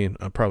 I mean,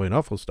 probably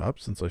not full stop,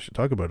 since I should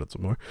talk about it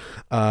some more.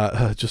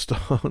 Just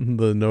on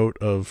the note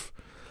of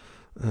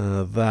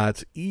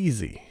that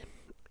easy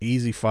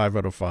 5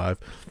 out of 5.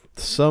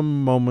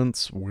 Some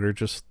moments where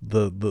just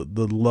the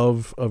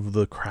love of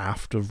the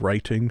craft of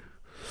writing,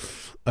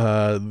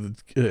 in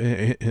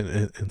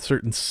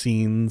certain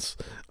scenes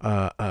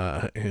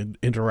and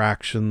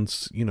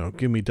interactions,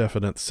 give me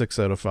definite 6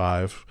 out of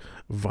 5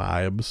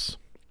 vibes.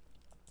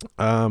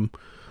 It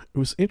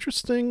was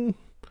interesting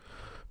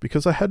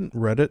because I hadn't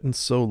read it in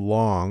so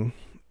long,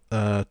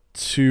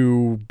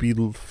 to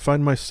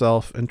find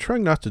myself, and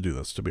trying not to do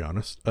this, to be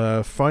honest,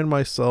 find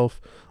myself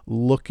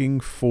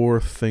looking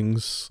for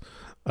things,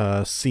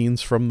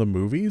 scenes from the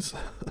movies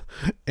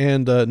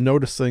and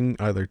noticing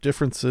either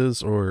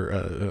differences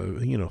or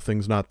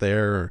things not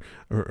there,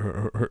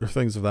 or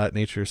things of that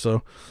nature.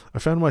 So I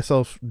found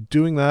myself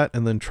doing that,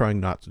 and then trying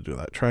not to do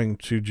that, trying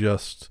to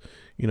just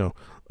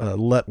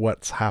let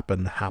what's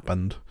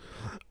happened.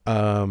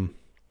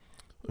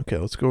 Okay,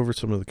 let's go over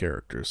some of the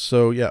characters.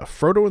 So yeah,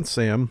 Frodo and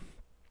Sam,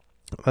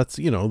 that's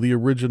the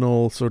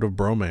original sort of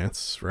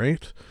bromance,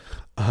 right?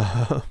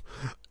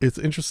 It's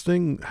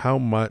interesting how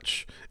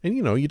much, and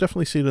you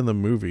definitely see it in the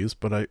movies,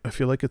 but I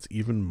feel like it's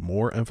even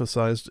more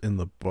emphasized in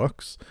the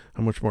books,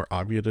 how much more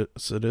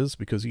obvious it is,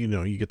 because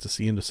you get to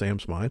see into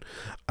Sam's mind,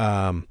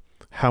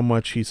 how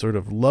much he sort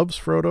of loves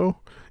Frodo,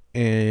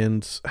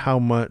 and how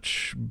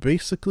much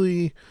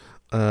basically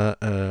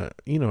I'm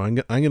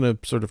gonna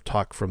sort of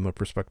talk from the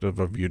perspective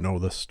of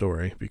this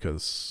story,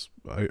 because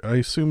I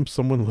assume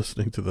someone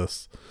listening to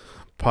this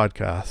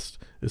podcast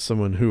is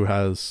someone who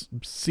has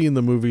seen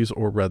the movies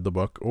or read the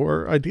book,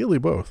 or ideally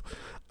both.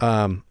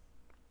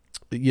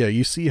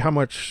 You see how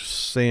much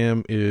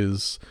Sam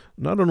is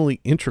not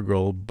only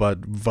integral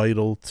but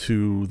vital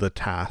to the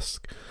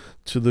task,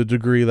 to the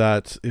degree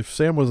that if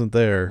Sam wasn't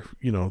there,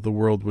 the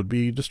world would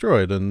be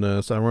destroyed, and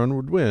Sauron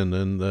would win,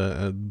 and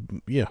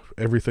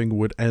everything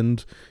would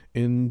end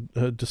in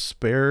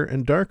despair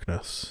and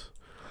darkness.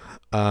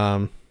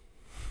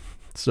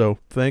 So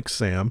thanks,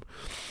 Sam.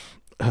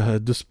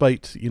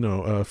 Despite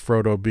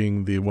Frodo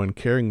being the one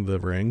carrying the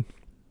ring,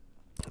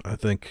 I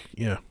think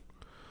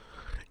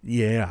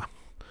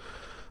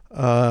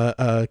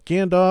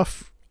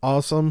Gandalf,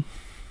 awesome.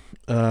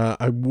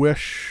 I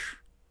wish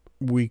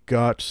we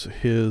got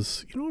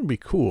his, it would be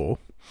cool.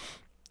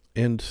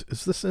 And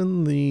is this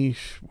in the,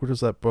 what is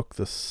that book?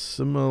 The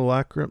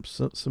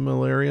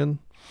Similarian?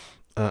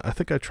 I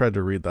think I tried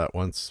to read that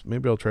once.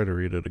 Maybe I'll try to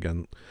read it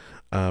again.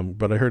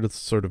 But I heard it's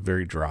sort of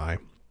very dry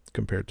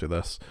compared to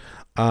this.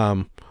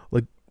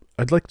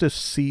 I'd like to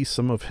see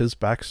some of his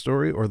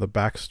backstory, or the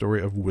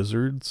backstory of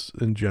wizards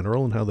in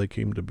general, and how they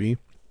came to be.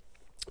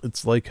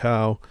 It's like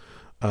how,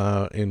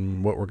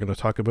 in what we're going to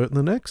talk about in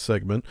the next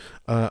segment,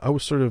 I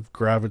always sort of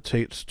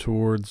gravitate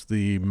towards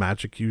the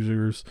magic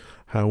users.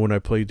 How when I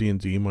play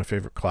D&D, my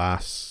favorite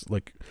class,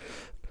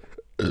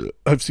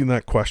 I've seen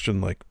that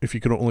question, if you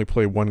could only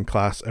play one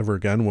class ever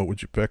again, what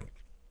would you pick?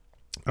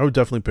 I would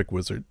definitely pick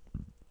wizard.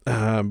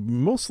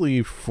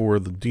 Mostly for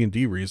the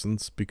D&D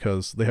reasons,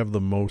 because they have the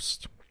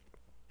most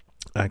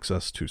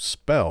access to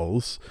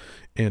spells,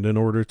 and in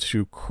order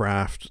to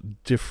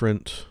craft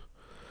different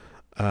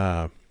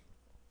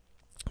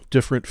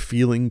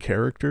feeling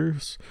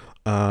characters,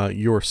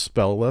 your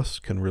spell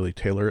list can really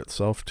tailor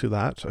itself to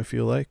that, I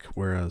feel like.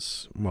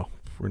 Whereas, well,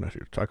 we're not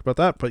here to talk about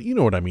that, but you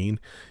know what I mean.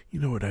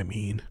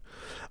 The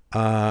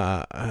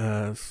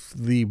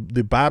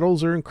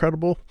battles are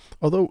incredible,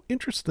 although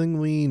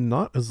interestingly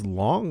not as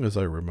long as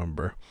I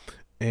remember,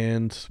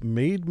 and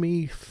made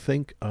me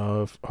think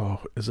of,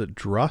 is it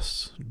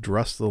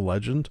Druss the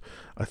Legend?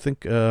 I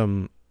think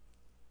I'm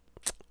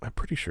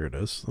pretty sure it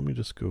is. Let me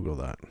just Google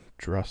that.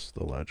 Druss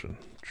the Legend.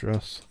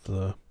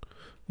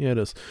 Yeah, it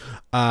is.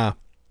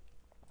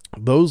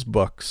 Those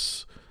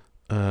books,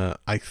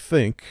 I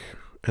think,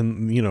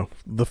 and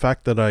the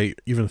fact that I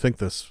even think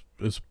this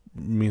is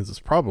means it's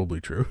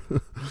probably true,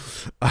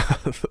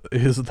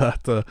 is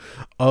that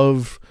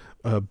of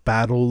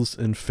battles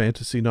in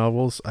fantasy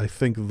novels, I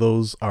think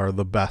those are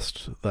the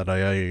best that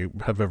I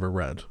have ever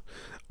read.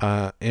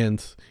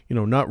 And,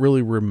 not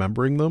really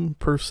remembering them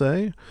per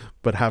se,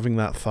 but having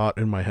that thought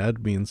in my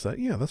head means that,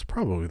 yeah, that's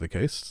probably the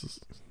case.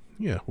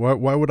 Yeah,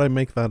 why would I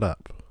make that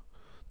up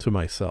to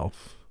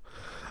myself?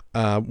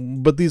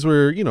 But these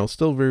were,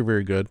 still very,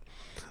 very good.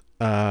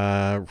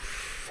 I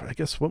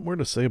guess what more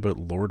to say about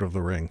Lord of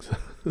the Rings?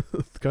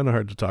 It's kind of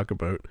hard to talk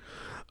about,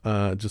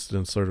 just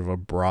in sort of a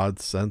broad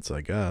sense,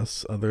 I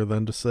guess, other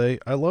than to say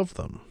I love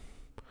them.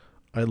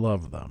 I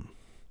love them.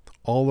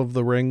 All of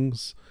the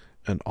rings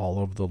and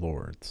all of the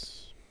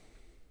lords.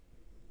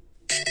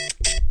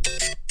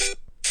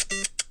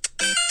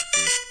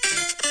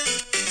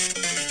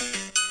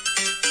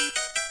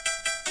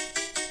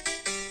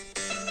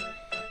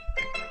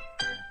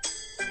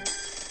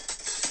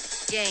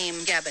 Game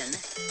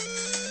Gabbin.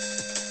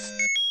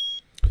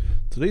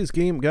 Today's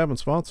Game Gabbin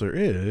sponsor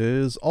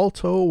is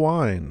Alto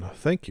Wine.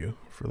 Thank you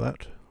for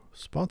that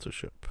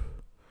sponsorship.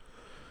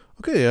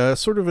 Okay,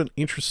 sort of an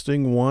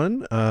interesting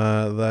one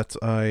that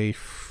I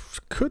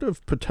could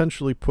have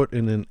potentially put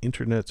in an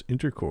internet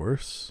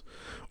intercourse,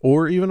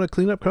 or even a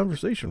cleanup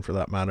conversation for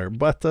that matter,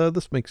 but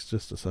this makes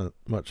just as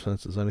much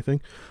sense as anything.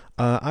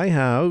 I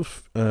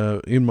have,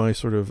 in my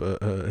sort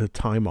of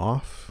time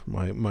off,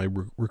 my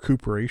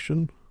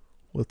recuperation,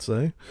 let's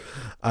say,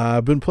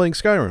 I've been playing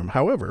Skyrim.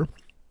 However,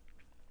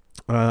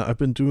 I've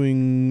been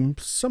doing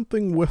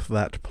something with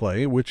that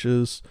play, which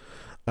is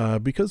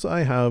because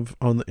I have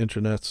on the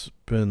internet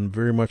been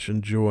very much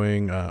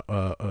enjoying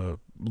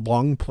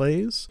long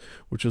plays,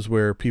 which is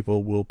where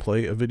people will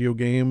play a video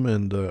game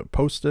and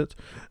post it,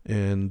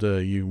 and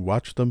you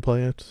watch them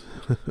play it.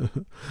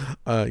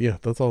 Yeah,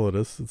 that's all it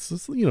is. It's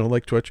just,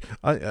 like Twitch.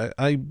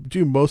 I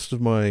do most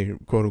of my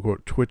quote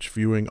unquote Twitch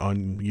viewing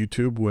on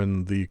YouTube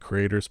when the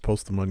creators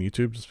post them on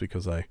YouTube, just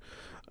because I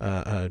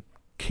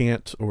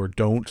can't or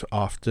don't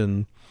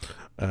often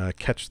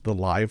catch the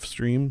live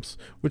streams,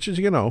 which is,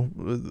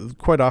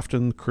 quite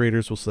often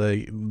creators will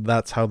say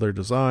that's how they're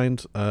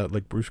designed.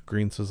 Like Bruce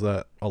Green says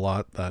that a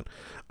lot, that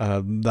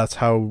that's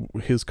how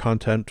his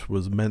content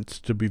was meant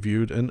to be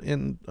viewed,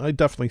 and I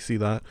definitely see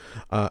that.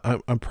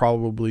 I'm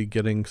probably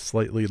getting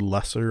slightly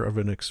lesser of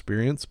an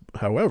experience.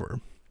 However,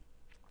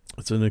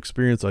 it's an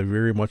experience I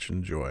very much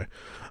enjoy.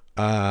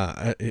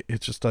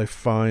 It's just, I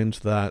find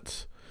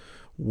that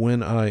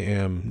when I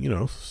am,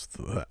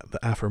 the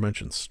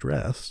aforementioned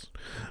stressed,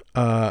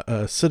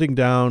 sitting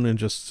down and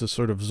just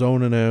sort of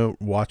zoning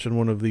out, watching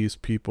one of these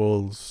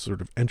people sort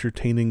of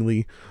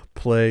entertainingly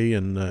play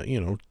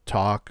and,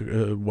 talk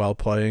while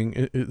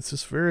playing, it's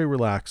just very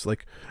relaxed.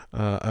 Like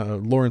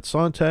Lawrence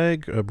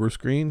Sontag, Bruce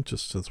Green,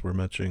 just since we're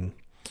mentioning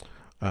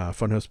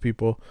Funhouse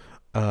people,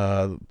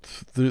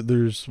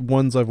 there's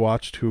ones I've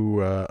watched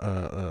who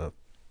I've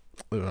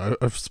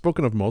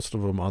spoken of most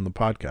of them on the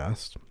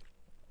podcast,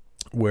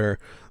 where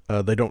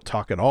they don't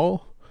talk at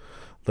all.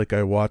 Like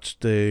I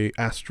watched a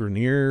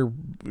Astroneer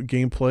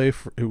gameplay.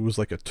 It was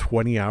like a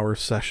 20-hour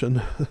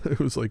session. It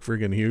was like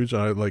friggin' huge.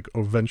 I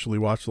eventually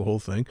watched the whole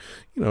thing.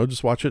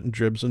 Just watch it in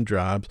dribs and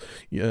drabs.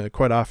 Yeah,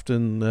 quite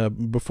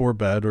often before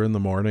bed or in the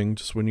morning,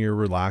 just when you're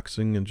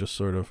relaxing and just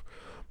sort of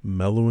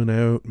mellowing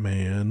out,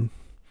 man.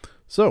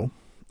 So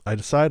I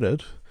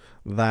decided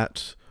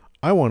that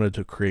I wanted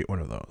to create one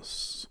of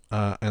those,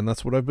 and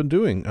that's what I've been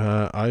doing.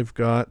 I've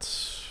got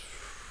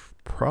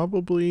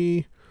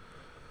probably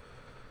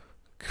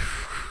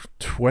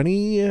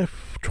 20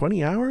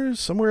 hours,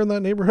 somewhere in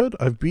that neighborhood.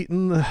 I've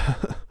beaten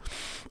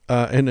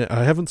and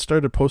I haven't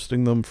started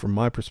posting them from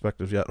my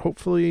perspective yet.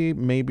 Hopefully,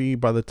 maybe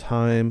by the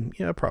time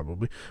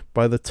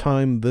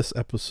this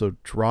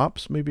episode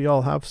drops, maybe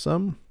I'll have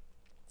some.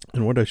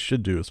 And what I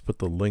should do is put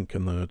the link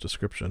in the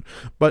description.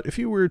 But if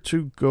you were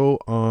to go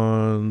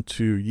on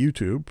to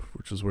YouTube,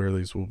 which is where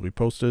these will be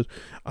posted,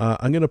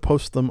 I'm going to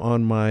post them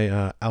on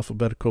my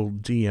Alphabetical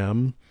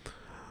DM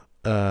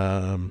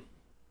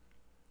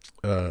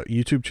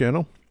YouTube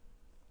channel,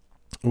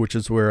 which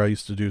is where I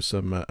used to do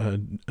some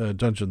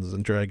Dungeons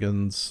and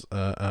Dragons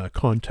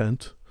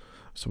content,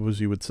 I suppose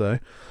you would say.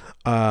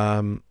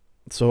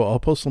 So I'll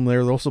post them there.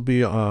 There'll also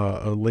be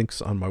links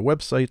on my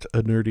website,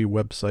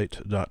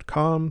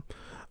 anerdywebsite.com.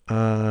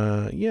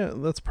 Yeah,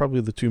 that's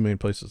probably the two main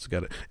places to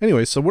get it.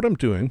 Anyway, so what I'm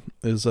doing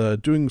is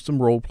doing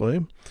some role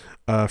play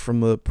from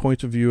the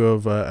point of view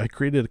of I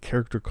created a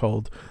character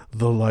called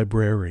the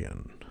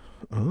Librarian.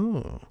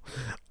 Oh,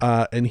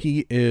 and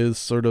he is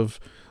sort of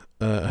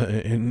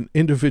an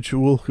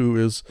individual who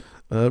is,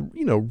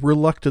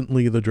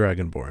 reluctantly the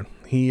Dragonborn.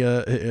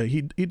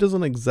 He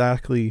doesn't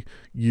exactly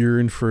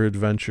yearn for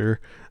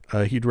adventure.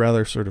 He'd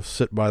rather sort of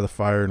sit by the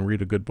fire and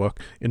read a good book.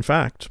 In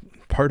fact,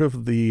 part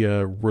of the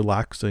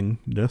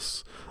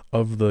relaxingness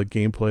of the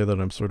gameplay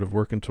that I'm sort of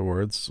working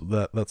towards,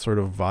 that sort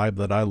of vibe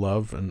that I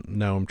love, and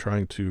now I'm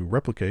trying to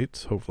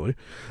replicate, hopefully,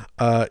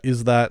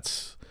 is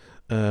that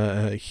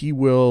he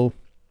will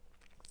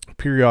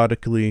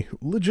periodically,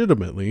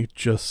 legitimately,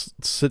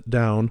 just sit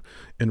down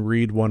and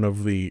read one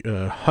of the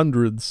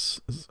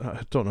hundreds,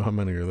 I don't know how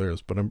many there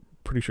is, but I'm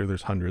pretty sure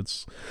there's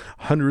hundreds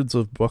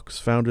of books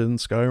found in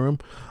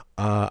Skyrim.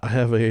 I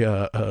have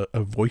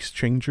a voice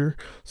changer,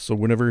 so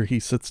whenever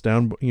he sits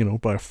down,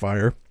 by a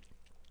fire,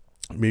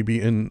 maybe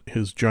in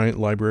his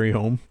giant library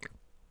home,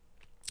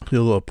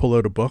 he'll pull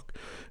out a book,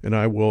 and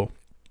I will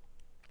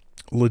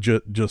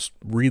legit just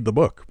read the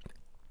book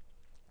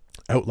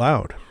out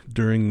loud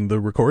during the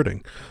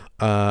recording,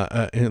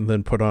 and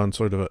then put on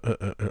sort of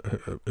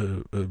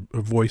a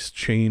voice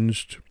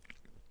changed,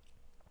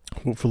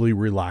 hopefully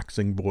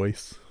relaxing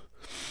voice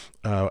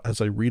as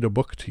I read a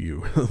book to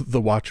you, the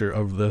watcher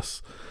of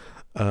this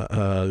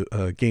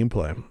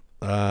gameplay.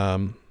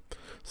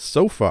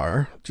 So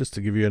far, just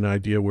to give you an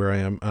idea where I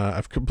am,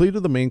 I've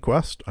completed the main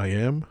quest. I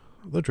am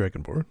the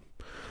Dragonborn.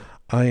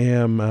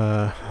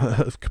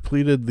 I've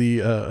completed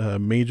the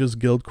Mages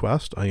Guild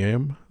quest. I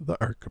am the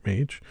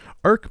Archmage.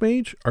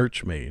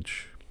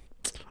 Archmage.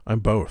 I'm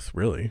both,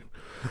 really.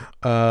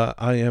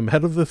 I am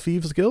head of the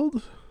Thieves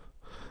Guild.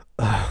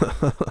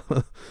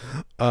 I'm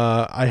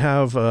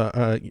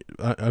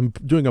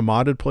doing a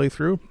modded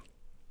playthrough.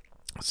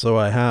 So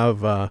I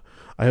have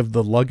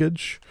the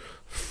luggage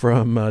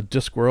from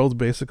Discworld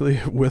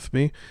basically with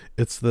me.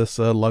 It's this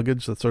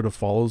luggage that sort of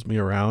follows me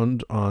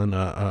around on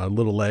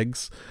little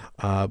legs,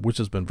 which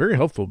has been very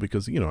helpful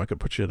because I could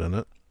put shit in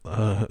it.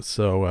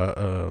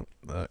 So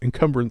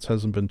encumbrance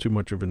hasn't been too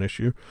much of an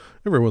issue.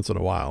 Every once in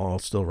a while I'll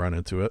still run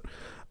into it.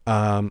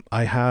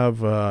 I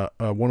have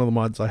one of the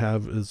mods I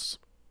have is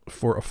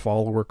for a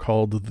follower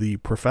called the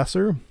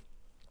Professor,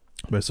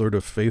 my sort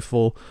of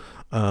faithful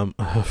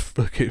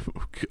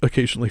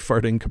occasionally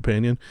farting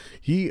companion.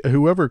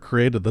 Whoever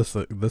created this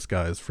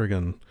guy is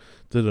friggin'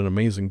 did an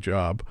amazing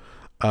job.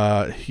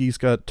 He's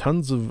got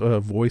tons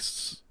of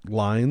voice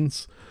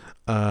lines,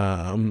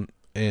 and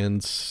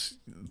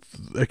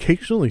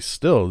occasionally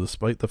still,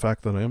 despite the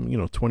fact that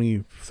I'm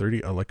 20,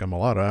 30, like I'm a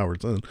lot of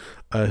hours in,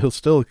 he'll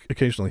still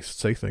occasionally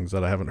say things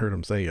that I haven't heard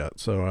him say yet,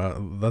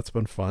 so that's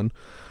been fun.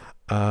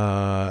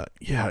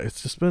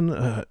 It's just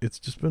been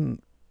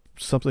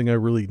something I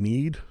really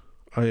need,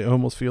 I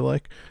almost feel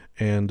like,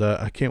 and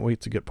I can't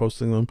wait to get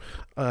posting them.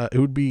 It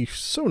would be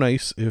so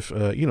nice if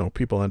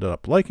people ended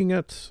up liking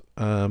it,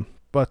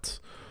 but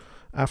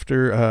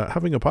after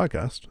having a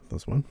podcast,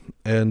 this one,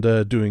 and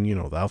doing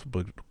the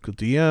alphabetical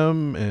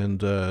DM and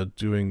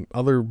doing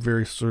other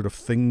various sort of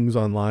things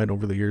online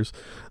over the years,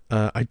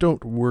 I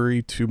don't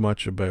worry too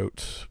much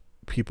about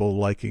people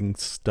liking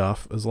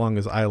stuff as long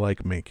as I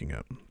like making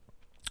it,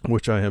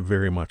 which I have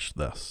very much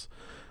this.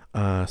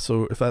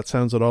 So if that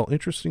sounds at all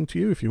interesting to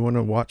you, if you want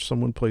to watch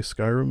someone play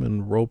Skyrim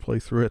and role play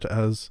through it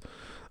as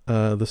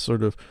this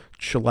sort of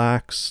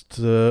chillaxed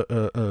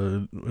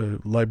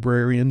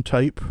librarian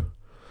type,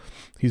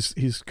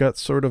 he's got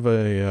sort of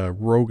a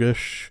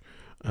roguish,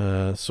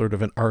 sort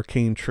of an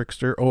arcane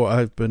trickster. Oh,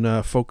 I've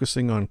been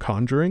focusing on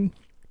conjuring,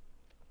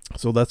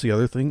 so that's the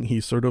other thing.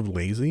 He's sort of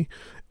lazy,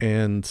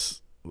 and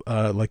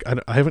I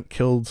haven't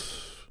killed.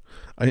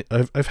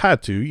 I've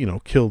had to,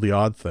 kill the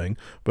odd thing,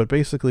 but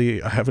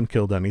basically I haven't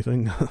killed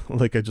anything.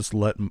 Like I just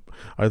let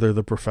either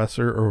the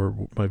Professor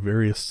or my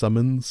various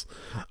summons.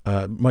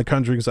 My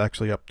conjuring is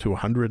actually up to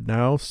 100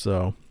 now,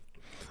 so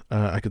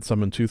I could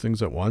summon 2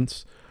 things at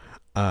once,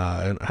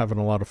 and having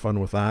a lot of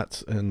fun with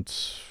that. And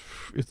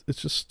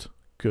it's just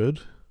good,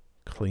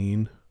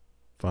 clean,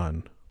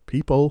 fun.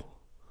 People,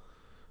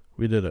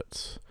 we did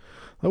it.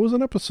 That was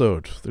an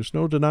episode. There's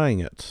no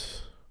denying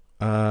it.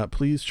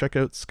 Please check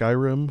out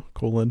Skyrim,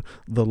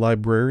 the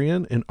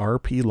Librarian, and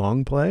RP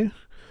Longplay.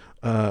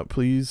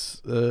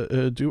 Please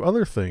do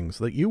other things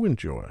that you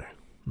enjoy.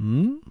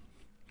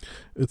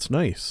 It's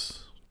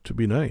nice to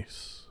be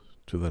nice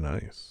to the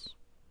nice.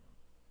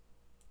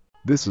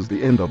 This is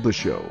the end of the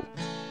show.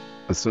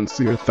 A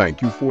sincere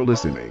thank you for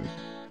listening.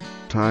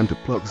 Time to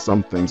plug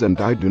some things, and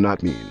I do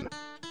not mean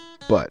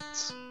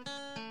butts.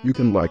 You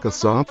can like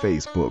us on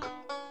Facebook.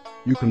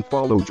 You can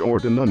follow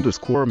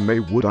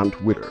Jordan_Maywood on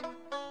Twitter.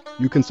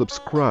 You can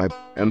subscribe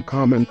and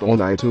comment on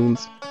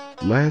iTunes.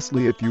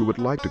 Lastly, if you would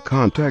like to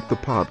contact the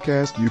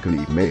podcast, you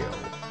can email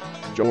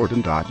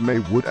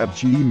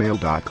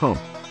jordan.maywood@gmail.com.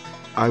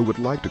 I would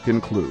like to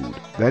conclude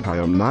that I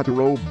am not a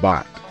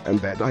robot and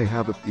that I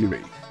have a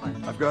theory.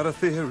 I've got a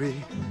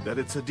theory that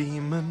it's a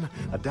demon,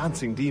 a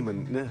dancing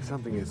demon.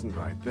 Something isn't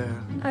right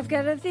there. I've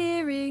got a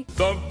theory.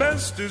 The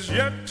best is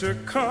yet to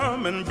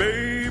come, and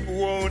babe,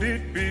 won't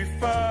it be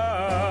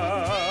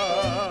fine?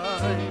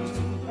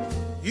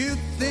 You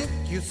think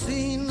you've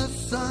seen the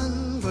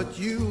sun, but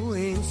you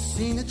ain't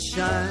seen it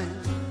shine.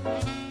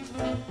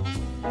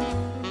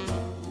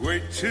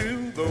 Wait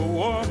till the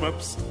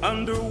warm-up's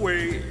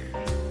underway.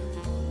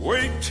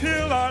 Wait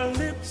till our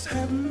lips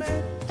have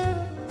met.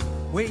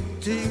 Wait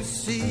till you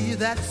see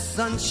that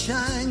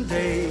sunshine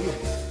day.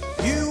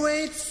 You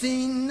ain't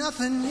seen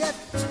nothing yet.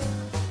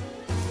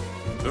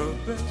 The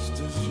best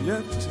is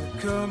yet to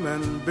come,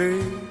 and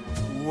babe,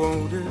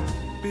 won't it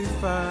be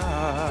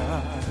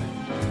fine?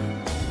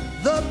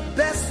 The the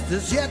best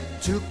is yet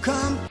to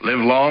come. Live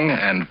long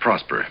and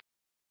prosper.